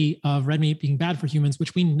possibility of red meat being bad for humans,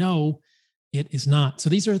 which we know it is not. So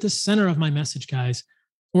these are at the center of my message, guys.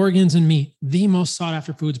 Organs and meat, the most sought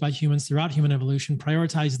after foods by humans throughout human evolution.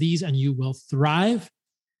 Prioritize these and you will thrive.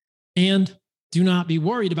 And do not be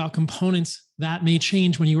worried about components that may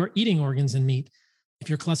change when you are eating organs and meat. If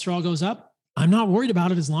your cholesterol goes up, I'm not worried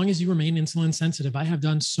about it as long as you remain insulin sensitive. I have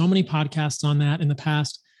done so many podcasts on that in the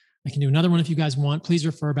past. I can do another one if you guys want. Please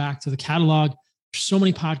refer back to the catalog. There's so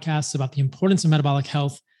many podcasts about the importance of metabolic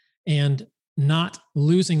health and not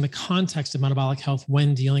losing the context of metabolic health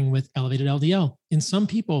when dealing with elevated LDL. In some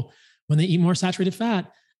people, when they eat more saturated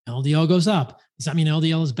fat, LDL goes up. Does that mean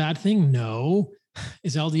LDL is a bad thing? No.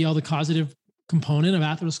 Is LDL the causative component of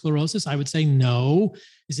atherosclerosis? I would say no.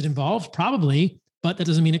 Is it involved? Probably, but that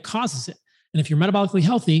doesn't mean it causes it. And if you're metabolically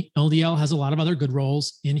healthy, LDL has a lot of other good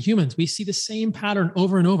roles in humans. We see the same pattern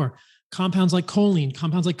over and over. Compounds like choline,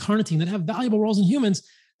 compounds like carnitine that have valuable roles in humans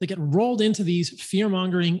that get rolled into these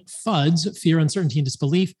fear-mongering FUDs, fear, uncertainty, and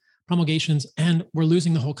disbelief promulgations, and we're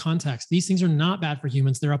losing the whole context. These things are not bad for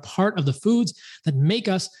humans. They're a part of the foods that make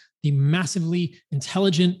us the massively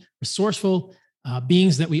intelligent, resourceful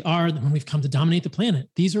beings that we are when we've come to dominate the planet.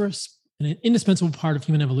 These are an indispensable part of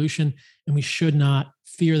human evolution, and we should not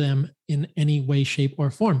fear them in any way, shape, or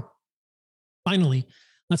form. Finally,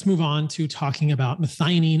 let's move on to talking about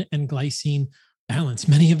methionine and glycine balance.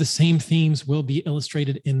 Many of the same themes will be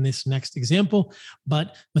illustrated in this next example,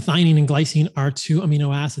 but methionine and glycine are two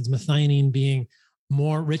amino acids, methionine being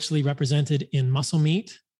more richly represented in muscle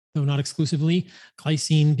meat, though not exclusively,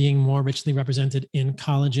 glycine being more richly represented in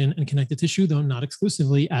collagen and connective tissue, though not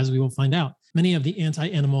exclusively, as we will find out. Many of the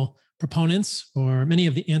anti-animal proponents or many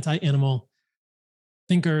of the anti-animal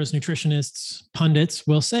thinkers, nutritionists, pundits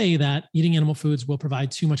will say that eating animal foods will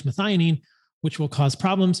provide too much methionine, which will cause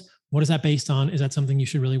problems. What is that based on? Is that something you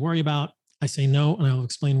should really worry about? I say no, and I will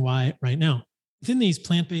explain why right now. Within these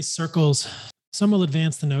plant-based circles, some will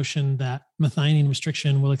advance the notion that methionine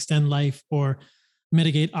restriction will extend life or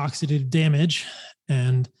mitigate oxidative damage.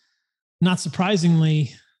 And not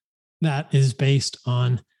surprisingly, that is based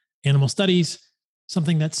on animal studies,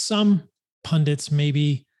 something that some pundits may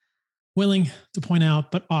be willing to point out,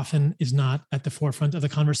 but often is not at the forefront of the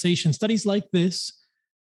conversation. Studies like this,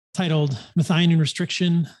 titled Methionine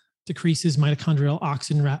Restriction Decreases Mitochondrial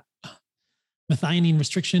Oxygen Methionine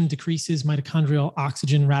Restriction Decreases Mitochondrial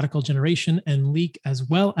Oxygen Radical Generation and Leak, as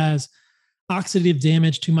well as oxidative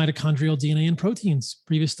damage to mitochondrial DNA and proteins.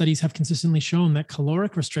 Previous studies have consistently shown that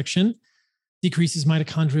caloric restriction decreases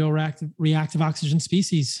mitochondrial reactive oxygen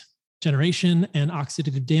species generation and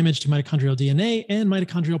oxidative damage to mitochondrial DNA and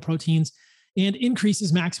mitochondrial proteins and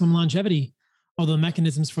increases maximum longevity. Although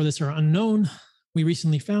mechanisms for this are unknown, we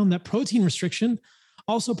recently found that protein restriction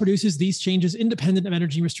also produces these changes independent of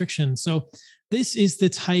energy restriction. So this is the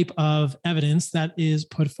type of evidence that is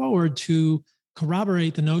put forward to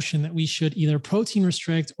corroborate the notion that we should either protein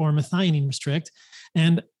restrict or methionine restrict.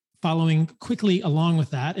 And following quickly along with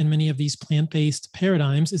that in many of these plant-based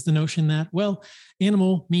paradigms is the notion that, well,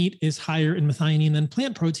 animal meat is higher in methionine than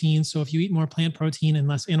plant protein. So if you eat more plant protein and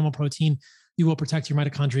less animal protein, you will protect your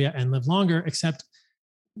mitochondria and live longer, except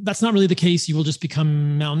that's not really the case. You will just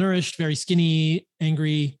become malnourished, very skinny,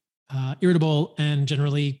 angry, irritable, and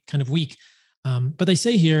generally kind of weak. But they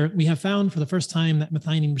say here, we have found for the first time that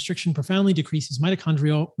methionine restriction profoundly decreases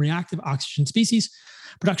mitochondrial reactive oxygen species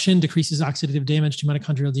production, decreases oxidative damage to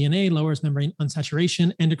mitochondrial DNA, lowers membrane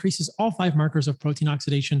unsaturation, and decreases all 5 markers of protein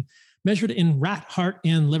oxidation measured in rat, heart,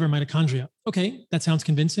 and liver mitochondria. Okay, that sounds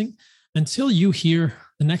convincing until you hear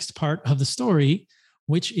the next part of the story,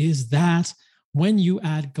 which is that when you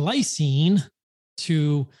add glycine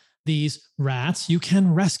to these rats, you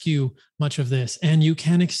can rescue much of this and you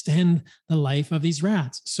can extend the life of these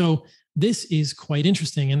rats. So this is quite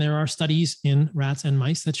interesting. And there are studies in rats and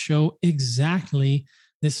mice that show exactly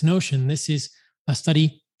this notion. This is a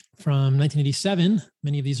study from 1987.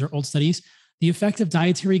 Many of these are old studies. The effect of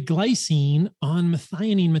dietary glycine on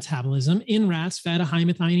methionine metabolism in rats fed a high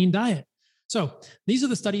methionine diet. So these are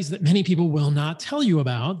the studies that many people will not tell you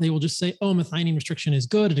about. They will just say, oh, methionine restriction is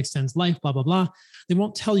good. It extends life, blah, blah, blah. They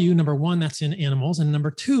won't tell you, number one, that's in animals. And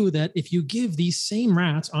number two, that if you give these same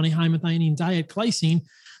rats on a high methionine diet glycine,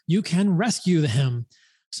 you can rescue them.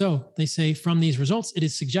 So they say from these results, it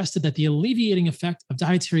is suggested that the alleviating effect of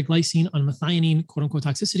dietary glycine on methionine, quote unquote,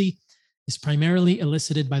 toxicity is primarily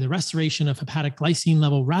elicited by the restoration of hepatic glycine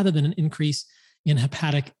level rather than an increase in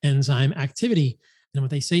hepatic enzyme activity. And what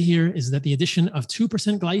they say here is that the addition of 2%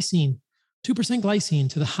 glycine 2% glycine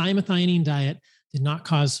to the high methionine diet did not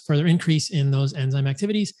cause further increase in those enzyme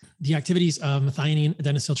activities. The activities of methionine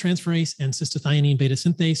adenosyltransferase and cystathionine beta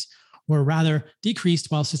synthase were rather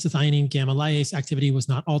decreased, while cystathionine gamma lyase activity was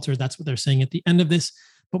not altered. That's what they're saying at the end of this.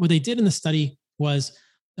 But what they did in the study was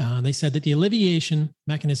they said that the alleviation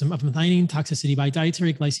mechanism of methionine toxicity by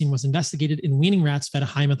dietary glycine was investigated in weaning rats fed a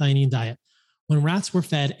high methionine diet. When rats were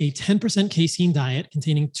fed a 10% casein diet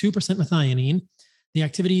containing 2% methionine, the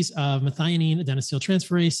activities of methionine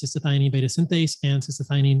adenosyltransferase, cystathionine beta synthase, and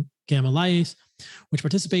cystathionine gamma lyase, which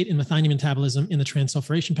participate in methionine metabolism in the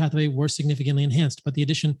transsulfuration pathway, were significantly enhanced. But the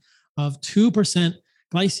addition of 2%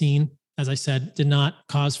 glycine, as I said, did not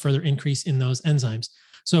cause further increase in those enzymes.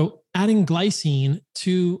 So adding glycine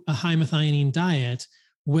to a high methionine diet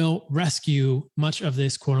will rescue much of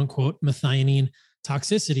this quote unquote methionine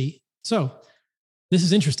toxicity. So this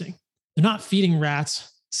is interesting. They're not feeding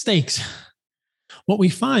rats steaks. What we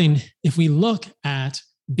find if we look at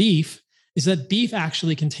beef is that beef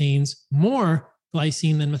actually contains more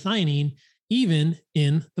glycine than methionine, even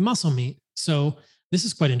in the muscle meat. So this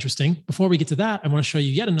is quite interesting. Before we get to that, I want to show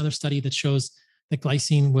you yet another study that shows that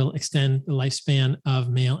glycine will extend the lifespan of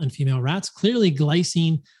male and female rats. Clearly,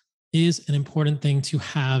 glycine is an important thing to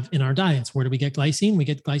have in our diets. Where do we get glycine? We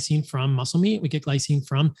get glycine from muscle meat. We get glycine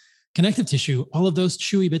from connective tissue, all of those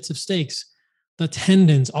chewy bits of steaks, the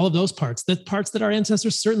tendons, all of those parts, the parts that our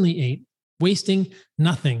ancestors certainly ate, wasting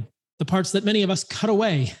nothing. The parts that many of us cut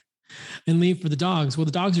away and leave for the dogs. Well,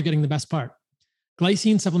 the dogs are getting the best part.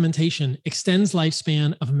 Glycine supplementation extends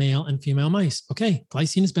lifespan of male and female mice. Okay,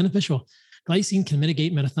 glycine is beneficial. Glycine can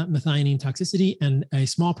mitigate methionine toxicity, and a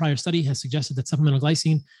small prior study has suggested that supplemental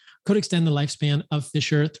glycine could extend the lifespan of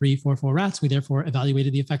Fisher 344 rats. We therefore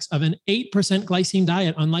evaluated the effects of an 8% glycine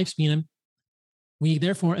diet on lifespan. We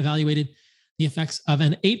therefore evaluated the effects of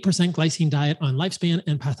an 8% glycine diet on lifespan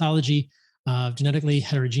and pathology of genetically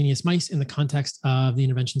heterogeneous mice in the context of the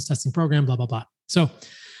interventions testing program, blah, blah, blah. So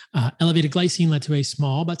elevated glycine led to a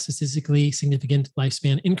small but statistically significant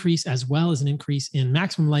lifespan increase, as well as an increase in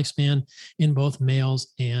maximum lifespan in both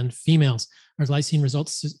males and females.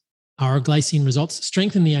 Our glycine results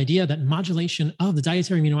strengthen the idea that modulation of the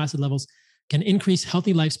dietary amino acid levels can increase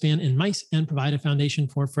healthy lifespan in mice and provide a foundation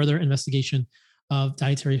for further investigation of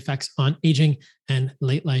dietary effects on aging and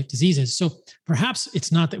late life diseases. So perhaps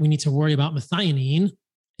it's not that we need to worry about methionine,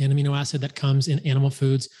 an amino acid that comes in animal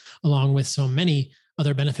foods, along with so many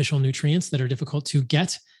other beneficial nutrients that are difficult to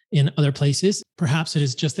get in other places. Perhaps it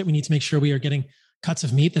is just that we need to make sure we are getting cuts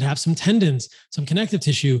of meat that have some tendons, some connective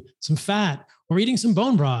tissue, some fat, or eating some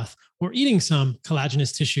bone broth, or eating some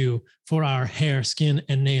collagenous tissue for our hair, skin,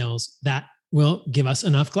 and nails. That will give us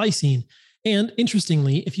enough glycine. And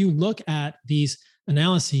interestingly, if you look at these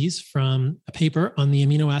analyses from a paper on the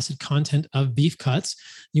amino acid content of beef cuts,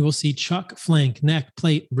 you will see chuck, flank, neck,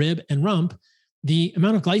 plate, rib, and rump. The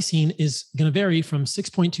amount of glycine is going to vary from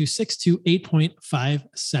 6.26 to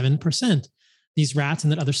 8.57%. These rats in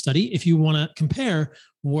that other study, if you want to compare,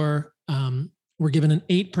 were given an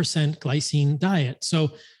 8% glycine diet.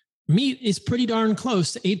 So meat is pretty darn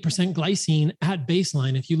close to 8% glycine at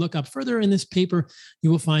baseline. If you look up further in this paper, you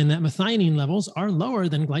will find that methionine levels are lower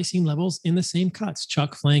than glycine levels in the same cuts: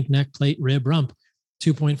 chuck, flank, neck, plate, rib, rump.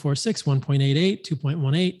 2.46, 1.88,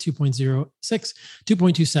 2.18, 2.06,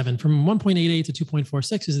 2.27. From 1.88 to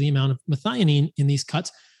 2.46 is the amount of methionine in these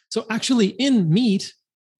cuts. So actually in meat,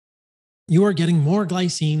 you are getting more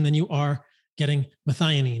glycine than you are getting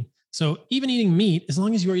methionine. So even eating meat, as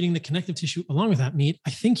long as you are eating the connective tissue along with that meat, I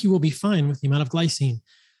think you will be fine with the amount of glycine.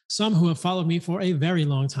 Some who have followed me for a very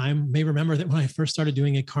long time may remember that when I first started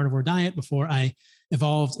doing a carnivore diet, before I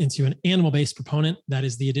evolved into an animal-based proponent, that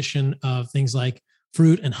is the addition of things like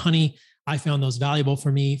fruit and honey, I found those valuable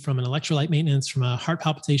for me from an electrolyte maintenance, from a heart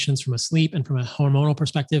palpitations, from a sleep, and from a hormonal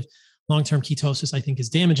perspective. Long-term ketosis, I think, is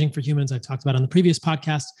damaging for humans. I've talked about on the previous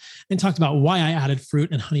podcast, and talked about why I added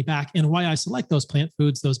fruit and honey back and why I select those plant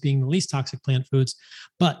foods, those being the least toxic plant foods.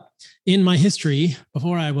 But in my history,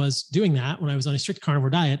 before I was doing that, when I was on a strict carnivore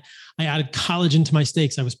diet, I added collagen to my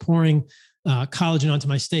steaks. I was pouring collagen onto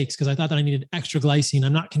my steaks because I thought that I needed extra glycine.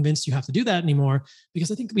 I'm not convinced you have to do that anymore,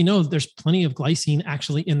 because I think we know there's plenty of glycine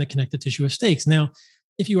actually in the connective tissue of steaks. Now,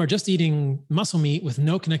 if you are just eating muscle meat with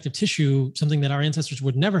no connective tissue, something that our ancestors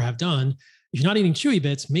would never have done, if you're not eating chewy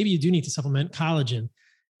bits, maybe you do need to supplement collagen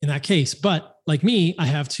in that case. But like me, I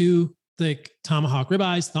have two thick tomahawk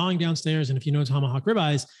ribeyes thawing downstairs. And if you know tomahawk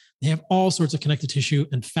ribeyes, they have all sorts of connective tissue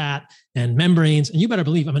and fat and membranes. And you better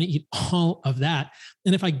believe I'm going to eat all of that.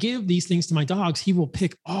 And if I give these things to my dogs, he will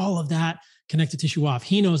pick all of that connective tissue off.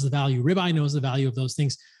 He knows the value. Ribeye knows the value of those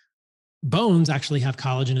things. bones actually have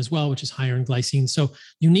collagen as well, which is higher in glycine. So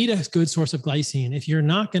you need a good source of glycine. If you're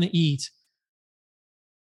not going to eat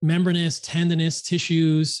membranous, tendinous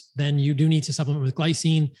tissues, then you do need to supplement with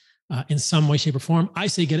glycine in some way, shape, or form. I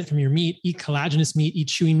say get it from your meat. Eat collagenous meat, eat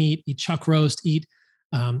chewy meat, eat chuck roast, eat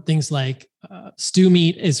things like stew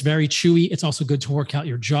meat is very chewy. It's also good to work out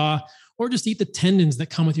your jaw, or just eat the tendons that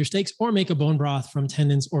come with your steaks, or make a bone broth from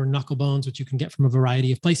tendons or knuckle bones, which you can get from a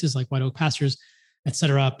variety of places like White Oak Pastures,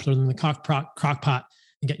 etc. Put them in the crock pot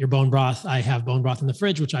and get your bone broth. I have bone broth in the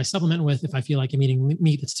fridge, which I supplement with if I feel like I'm eating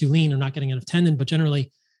meat that's too lean or not getting enough tendon, but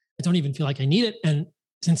generally I don't even feel like I need it. And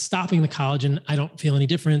since stopping the collagen, I don't feel any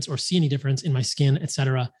difference or see any difference in my skin,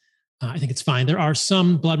 etc. I think it's fine. There are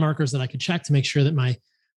some blood markers that I could check to make sure that my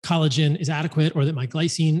collagen is adequate or that my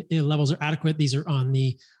glycine levels are adequate. These are on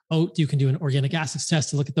the oat. You can do an organic acids test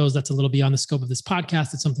to look at those. That's a little beyond the scope of this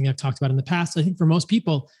podcast. It's something I've talked about in the past. I think for most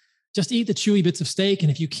people, just eat the chewy bits of steak.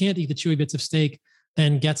 And if you can't eat the chewy bits of steak,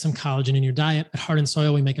 then get some collagen in your diet. At Heart and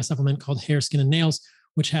Soil, we make a supplement called Hair, Skin, and Nails,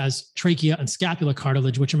 which has trachea and scapula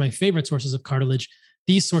cartilage, which are my favorite sources of cartilage.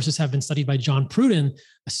 These sources have been studied by John Pruden,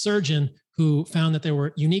 a surgeon who found that there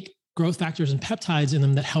were unique growth factors and peptides in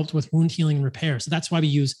them that helped with wound healing and repair. So that's why we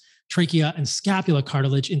use trachea and scapula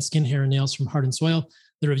cartilage in Skin, Hair, and Nails from Heart and Soil.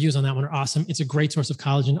 The reviews on that one are awesome. It's a great source of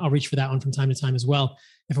collagen. I'll reach for that one from time to time as well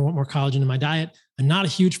if I want more collagen in my diet. I'm not a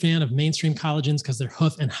huge fan of mainstream collagens because they're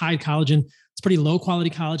hoof and hide collagen. It's pretty low quality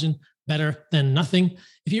collagen, better than nothing.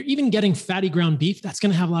 If you're even getting fatty ground beef, that's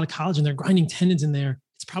going to have a lot of collagen. They're grinding tendons in there.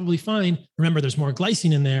 It's probably fine. Remember, there's more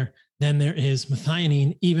glycine in there than there is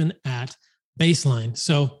methionine, even at baseline.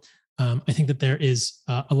 So I think that there is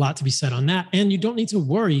a lot to be said on that. And you don't need to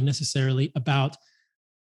worry necessarily about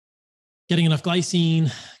getting enough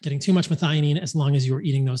glycine, getting too much methionine, as long as you're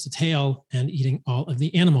eating nose to tail and eating all of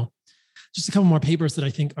the animal. Just a couple more papers that I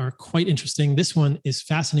think are quite interesting. This one is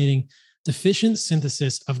fascinating. Deficient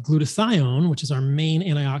synthesis of glutathione, which is our main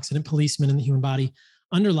antioxidant policeman in the human body,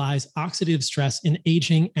 underlies oxidative stress in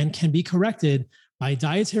aging and can be corrected by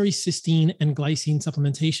dietary cysteine and glycine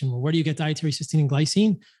supplementation. Well, where do you get dietary cysteine and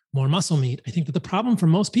glycine? More muscle meat. I think that the problem for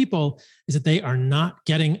most people is that they are not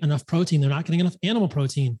getting enough protein. They're not getting enough animal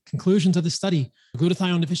protein. Conclusions of the study: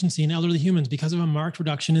 glutathione deficiency in elderly humans because of a marked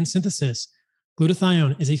reduction in synthesis.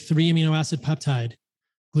 Glutathione is a 3 amino acid peptide.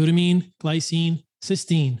 Glutamine, glycine,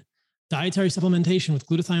 cysteine. Dietary supplementation with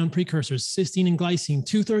glutathione precursors, cysteine and glycine,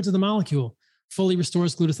 2/3 of the molecule, fully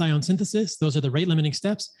restores glutathione synthesis. Those are the rate limiting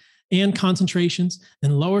steps and concentrations,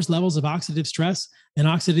 and lowers levels of oxidative stress and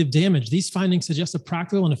oxidative damage. These findings suggest a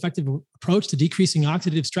practical and effective approach to decreasing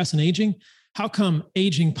oxidative stress and aging. How come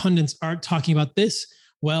aging pundits aren't talking about this?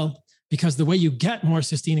 Well, because the way you get more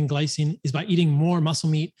cysteine and glycine is by eating more muscle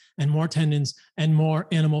meat and more tendons and more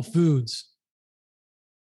animal foods.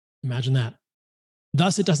 Imagine that.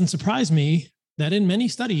 Thus, it doesn't surprise me that in many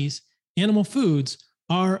studies, animal foods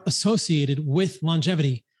are associated with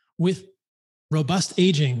longevity, with robust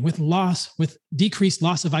aging, with decreased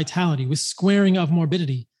loss of vitality, with squaring of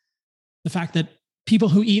morbidity. The fact that people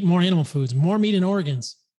who eat more animal foods, more meat and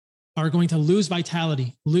organs, are going to lose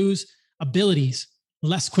vitality, lose abilities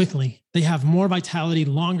less quickly. They have more vitality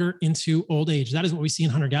longer into old age. That is what we see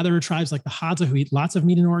in hunter-gatherer tribes like the Hadza, who eat lots of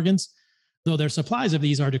meat and organs, though their supplies of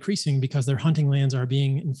these are decreasing because their hunting lands are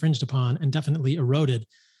being infringed upon and definitely eroded.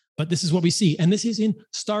 But this is what we see. And this is in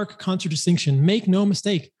stark contradistinction. Make no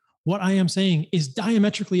mistake. What I am saying is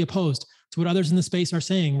diametrically opposed to what others in the space are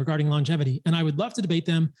saying regarding longevity. And I would love to debate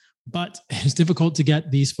them, but it's difficult to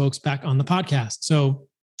get these folks back on the podcast. So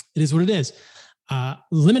it is what it is.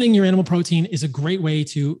 Limiting your animal protein is a great way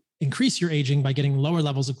to increase your aging by getting lower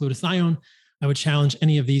levels of glutathione. I would challenge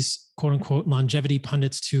any of these quote unquote longevity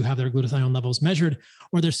pundits to have their glutathione levels measured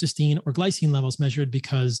or their cysteine or glycine levels measured,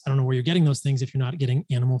 because I don't know where you're getting those things if you're not getting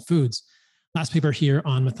animal foods. Last paper here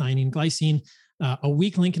on methionine glycine. A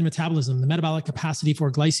weak link in metabolism. The metabolic capacity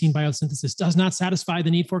for glycine biosynthesis does not satisfy the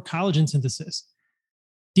need for collagen synthesis.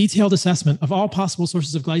 Detailed assessment of all possible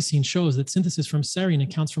sources of glycine shows that synthesis from serine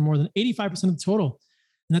accounts for more than 85% of the total,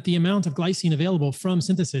 and that the amount of glycine available from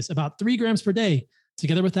synthesis, about 3 grams per day,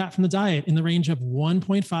 together with that from the diet in the range of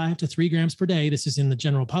 1.5 to 3 grams per day, this is in the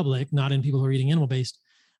general public, not in people who are eating animal-based,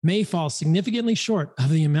 may fall significantly short of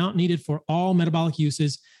the amount needed for all metabolic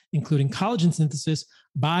uses, including collagen synthesis,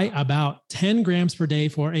 by about 10 grams per day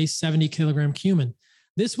for a 70 kilogram human.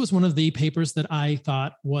 This was one of the papers that I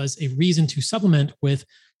thought was a reason to supplement with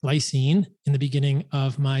glycine in the beginning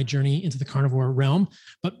of my journey into the carnivore realm.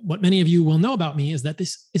 But what many of you will know about me is that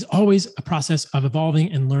this is always a process of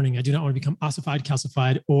evolving and learning. I do not want to become ossified,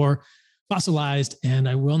 calcified, or fossilized, and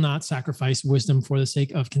I will not sacrifice wisdom for the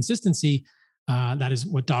sake of consistency. that is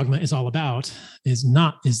what dogma is all about.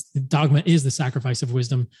 Dogma is the sacrifice of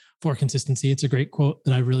wisdom for consistency. It's a great quote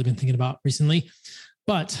that I've really been thinking about recently.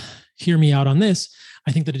 But hear me out on this.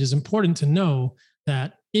 I think that it is important to know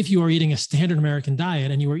that if you are eating a standard American diet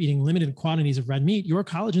and you are eating limited quantities of red meat, your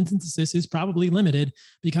collagen synthesis is probably limited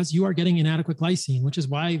because you are getting inadequate glycine, which is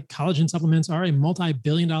why collagen supplements are a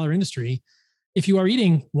multi-billion-dollar industry. If you are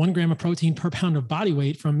eating 1 gram of protein per pound of body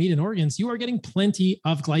weight from meat and organs, you are getting plenty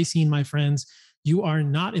of glycine, my friends. You are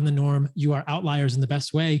not in the norm. You are outliers in the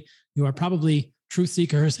best way. You are probably truth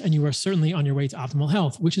seekers, and you are certainly on your way to optimal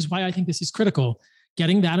health, which is why I think this is critical.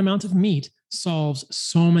 Getting that amount of meat solves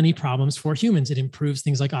so many problems for humans. It improves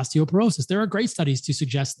things like osteoporosis. There are great studies to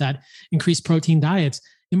suggest that increased protein diets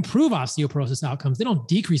improve osteoporosis outcomes. They don't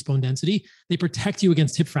decrease bone density. They protect you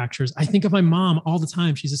against hip fractures. I think of my mom all the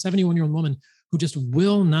time. She's a 71-year-old woman who just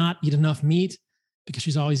will not eat enough meat because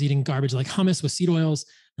she's always eating garbage like hummus with seed oils.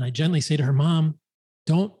 And I gently say to her, Mom,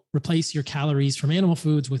 don't replace your calories from animal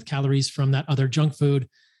foods with calories from that other junk food.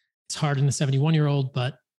 It's hard in a 71-year-old,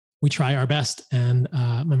 but we try our best. And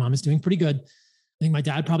my mom is doing pretty good. I think my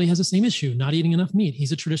dad probably has the same issue, not eating enough meat.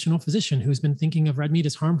 He's a traditional physician who's been thinking of red meat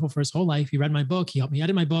as harmful for his whole life. He read my book. He helped me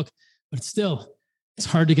edit my book, but it's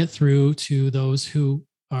hard to get through to those who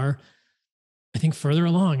are, I think, further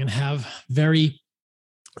along and have very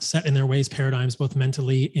set in their ways paradigms, both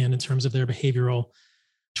mentally and in terms of their behavioral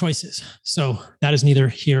choices. So that is neither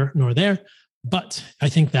here nor there. But I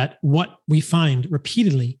think that what we find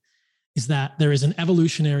repeatedly is that there is an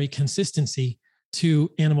evolutionary consistency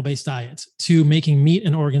to animal-based diets, to making meat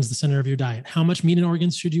and organs the center of your diet. How much meat and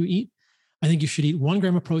organs should you eat? I think you should eat 1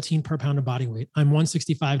 gram of protein per pound of body weight. I'm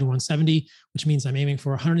 165 to 170, which means I'm aiming for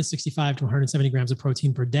 165 to 170 grams of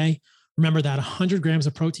protein per day. Remember that 100 grams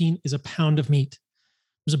of protein is a pound of meat.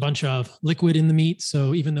 There's a bunch of liquid in the meat.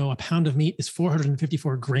 So even though a pound of meat is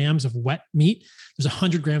 454 grams of wet meat, there's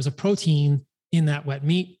 100 grams of protein in that wet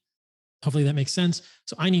meat. Hopefully that makes sense.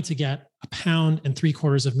 So I need to get 1.75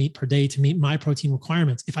 pounds of meat per day to meet my protein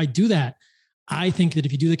requirements. If I do that, I think that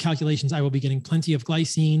if you do the calculations, I will be getting plenty of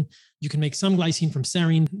glycine. You can make some glycine from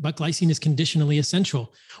serine, but glycine is conditionally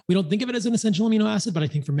essential. We don't think of it as an essential amino acid, but I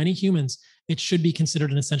think for many humans, it should be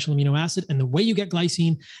considered an essential amino acid. And the way you get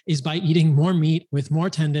glycine is by eating more meat with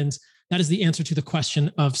more tendons. That is the answer to the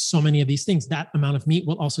question of so many of these things. That amount of meat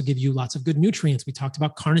will also give you lots of good nutrients. We talked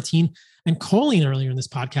about carnitine and choline earlier in this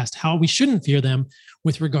podcast, how we shouldn't fear them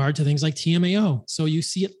with regard to things like TMAO. So you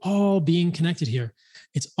see it all being connected here.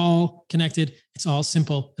 It's all connected. It's all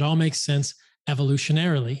simple. It all makes sense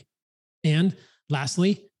evolutionarily. And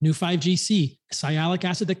lastly, Neu5Gc, sialic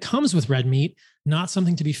acid that comes with red meat, not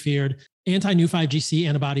something to be feared. Anti-Neu5Gc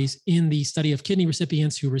antibodies in the study of kidney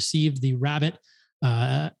recipients who received the rabbit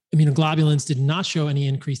immunoglobulins did not show any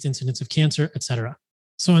increased incidence of cancer, et cetera.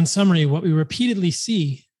 So in summary, what we repeatedly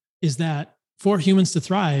see is that for humans to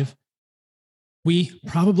thrive, we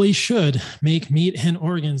probably should make meat and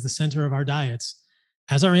organs the center of our diets,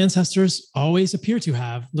 as our ancestors always appear to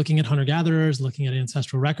have, looking at hunter-gatherers, looking at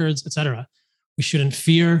ancestral records, et cetera. We shouldn't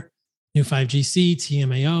fear Neu5Gc,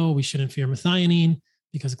 TMAO. We shouldn't fear methionine,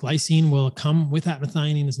 because glycine will come with that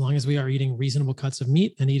methionine as long as we are eating reasonable cuts of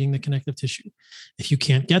meat and eating the connective tissue. If you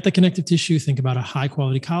can't get the connective tissue, think about a high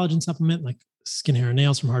quality collagen supplement like Skin, Hair, and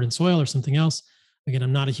Nails from Heart and Soil or something else. Again,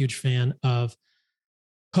 I'm not a huge fan of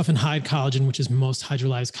Hoof and Hide collagen, which is most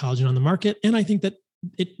hydrolyzed collagen on the market. And I think that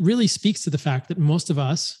it really speaks to the fact that most of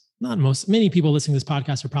us, many people listening to this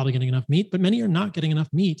podcast are probably getting enough meat, but many are not getting enough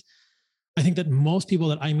meat. I think that most people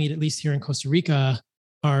that I meet, at least here in Costa Rica,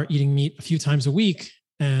 are eating meat a few times a week.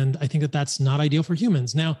 And I think that that's not ideal for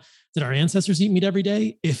humans. Now, did our ancestors eat meat every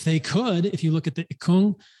day? If they could, if you look at the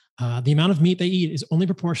Ikung, the amount of meat they eat is only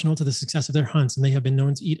proportional to the success of their hunts. And they have been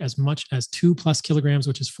known to eat as much as 2+ kilograms,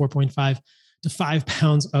 which is 4.5 to 5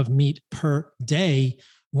 pounds of meat per day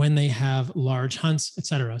when they have large hunts, et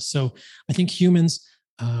cetera. So I think humans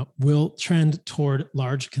will trend toward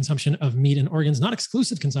large consumption of meat and organs, not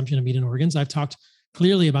exclusive consumption of meat and organs. I've talked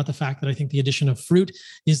clearly about the fact that I think the addition of fruit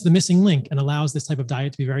is the missing link and allows this type of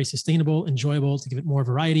diet to be very sustainable, enjoyable, to give it more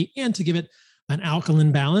variety, and to give it an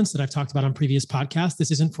alkaline balance that I've talked about on previous podcasts.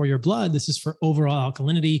 This isn't for your blood. This is for overall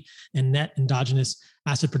alkalinity and net endogenous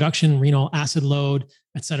acid production, renal acid load,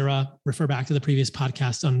 et cetera. Refer back to the previous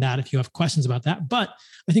podcast on that if you have questions about that. But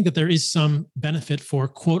I think that there is some benefit for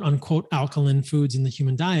quote unquote alkaline foods in the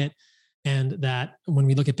human diet. And that when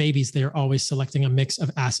we look at babies, they're always selecting a mix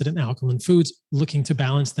of acid and alkaline foods, looking to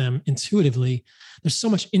balance them intuitively. There's so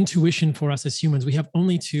much intuition for us as humans. We have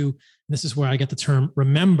only to, this is where I get the term,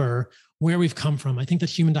 remember where we've come from. I think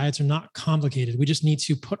that human diets are not complicated. We just need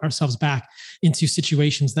to put ourselves back into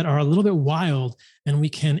situations that are a little bit wild, and we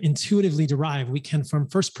can intuitively derive, we can, from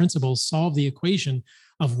first principles, solve the equation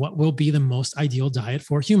of what will be the most ideal diet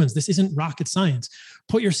for humans. This isn't rocket science.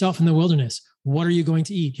 Put yourself in the wilderness. What are you going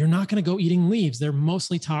to eat? You're not going to go eating leaves. They're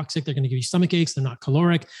mostly toxic. They're going to give you stomach aches. They're not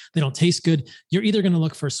caloric. They don't taste good. You're either going to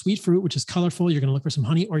look for sweet fruit, which is colorful. You're going to look for some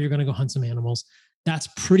honey, or you're going to go hunt some animals. That's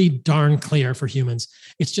pretty darn clear for humans.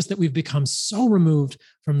 It's just that we've become so removed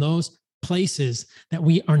from those places that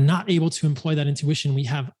we are not able to employ that intuition. We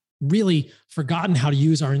have really forgotten how to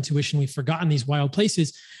use our intuition. We've forgotten these wild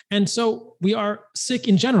places. And so we are sick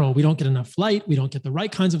in general. We don't get enough light. We don't get the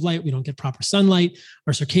right kinds of light. We don't get proper sunlight.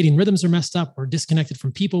 Our circadian rhythms are messed up. We're disconnected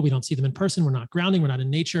from people. We don't see them in person. We're not grounding. We're not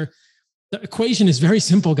in nature. The equation is very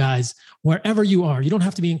simple, guys. Wherever you are, you don't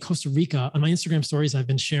have to be in Costa Rica. On my Instagram stories, I've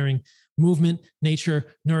been sharing movement, nature,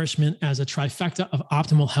 nourishment as a trifecta of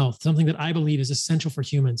optimal health, something that I believe is essential for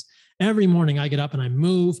humans. Every morning I get up and I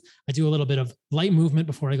move. I do a little bit of light movement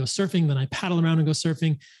before I go surfing. Then I paddle around and go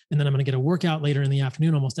surfing. And then I'm going to get a workout later in the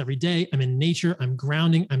afternoon, almost every day. I'm in nature. I'm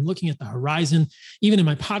grounding. I'm looking at the horizon. Even in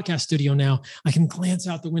my podcast studio now, I can glance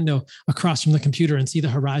out the window across from the computer and see the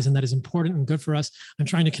horizon. That is important and good for us. I'm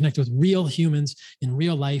trying to connect with real humans in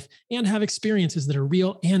real life and have experiences that are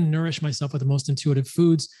real and nourish myself with the most intuitive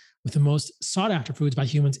foods, with the most sought after foods by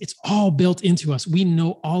humans. It's all built into us. We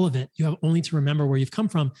know all of it. You have only to remember where you've come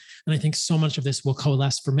from. And I think so much of this will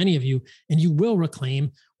coalesce for many of you, and you will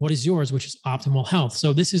reclaim what is yours, which is optimal health.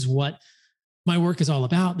 So this is what my work is all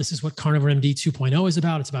about. This is what Carnivore MD 2.0 is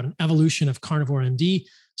about. It's about an evolution of Carnivore MD,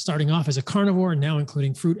 starting off as a carnivore, now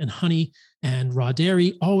including fruit and honey and raw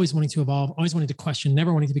dairy, always wanting to evolve, always wanting to question,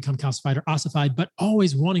 never wanting to become calcified or ossified, but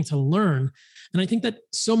always wanting to learn. And I think that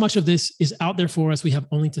so much of this is out there for us. We have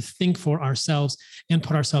only to think for ourselves and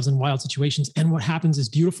put ourselves in wild situations. And what happens is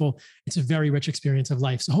beautiful. It's a very rich experience of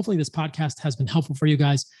life. So hopefully this podcast has been helpful for you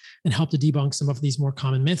guys and helped to debunk some of these more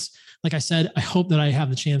common myths. Like I said, I hope that I have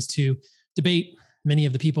the chance to debate many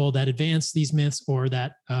of the people that advance these myths or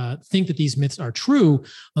that think that these myths are true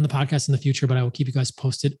on the podcast in the future, but I will keep you guys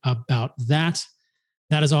posted about that.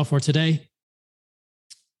 That is all for today.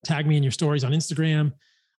 Tag me in your stories on Instagram.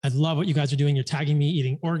 I love what you guys are doing. You're tagging me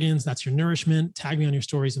eating organs. That's your nourishment. Tag me on your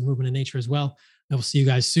stories of movement and nature as well. I will see you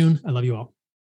guys soon. I love you all.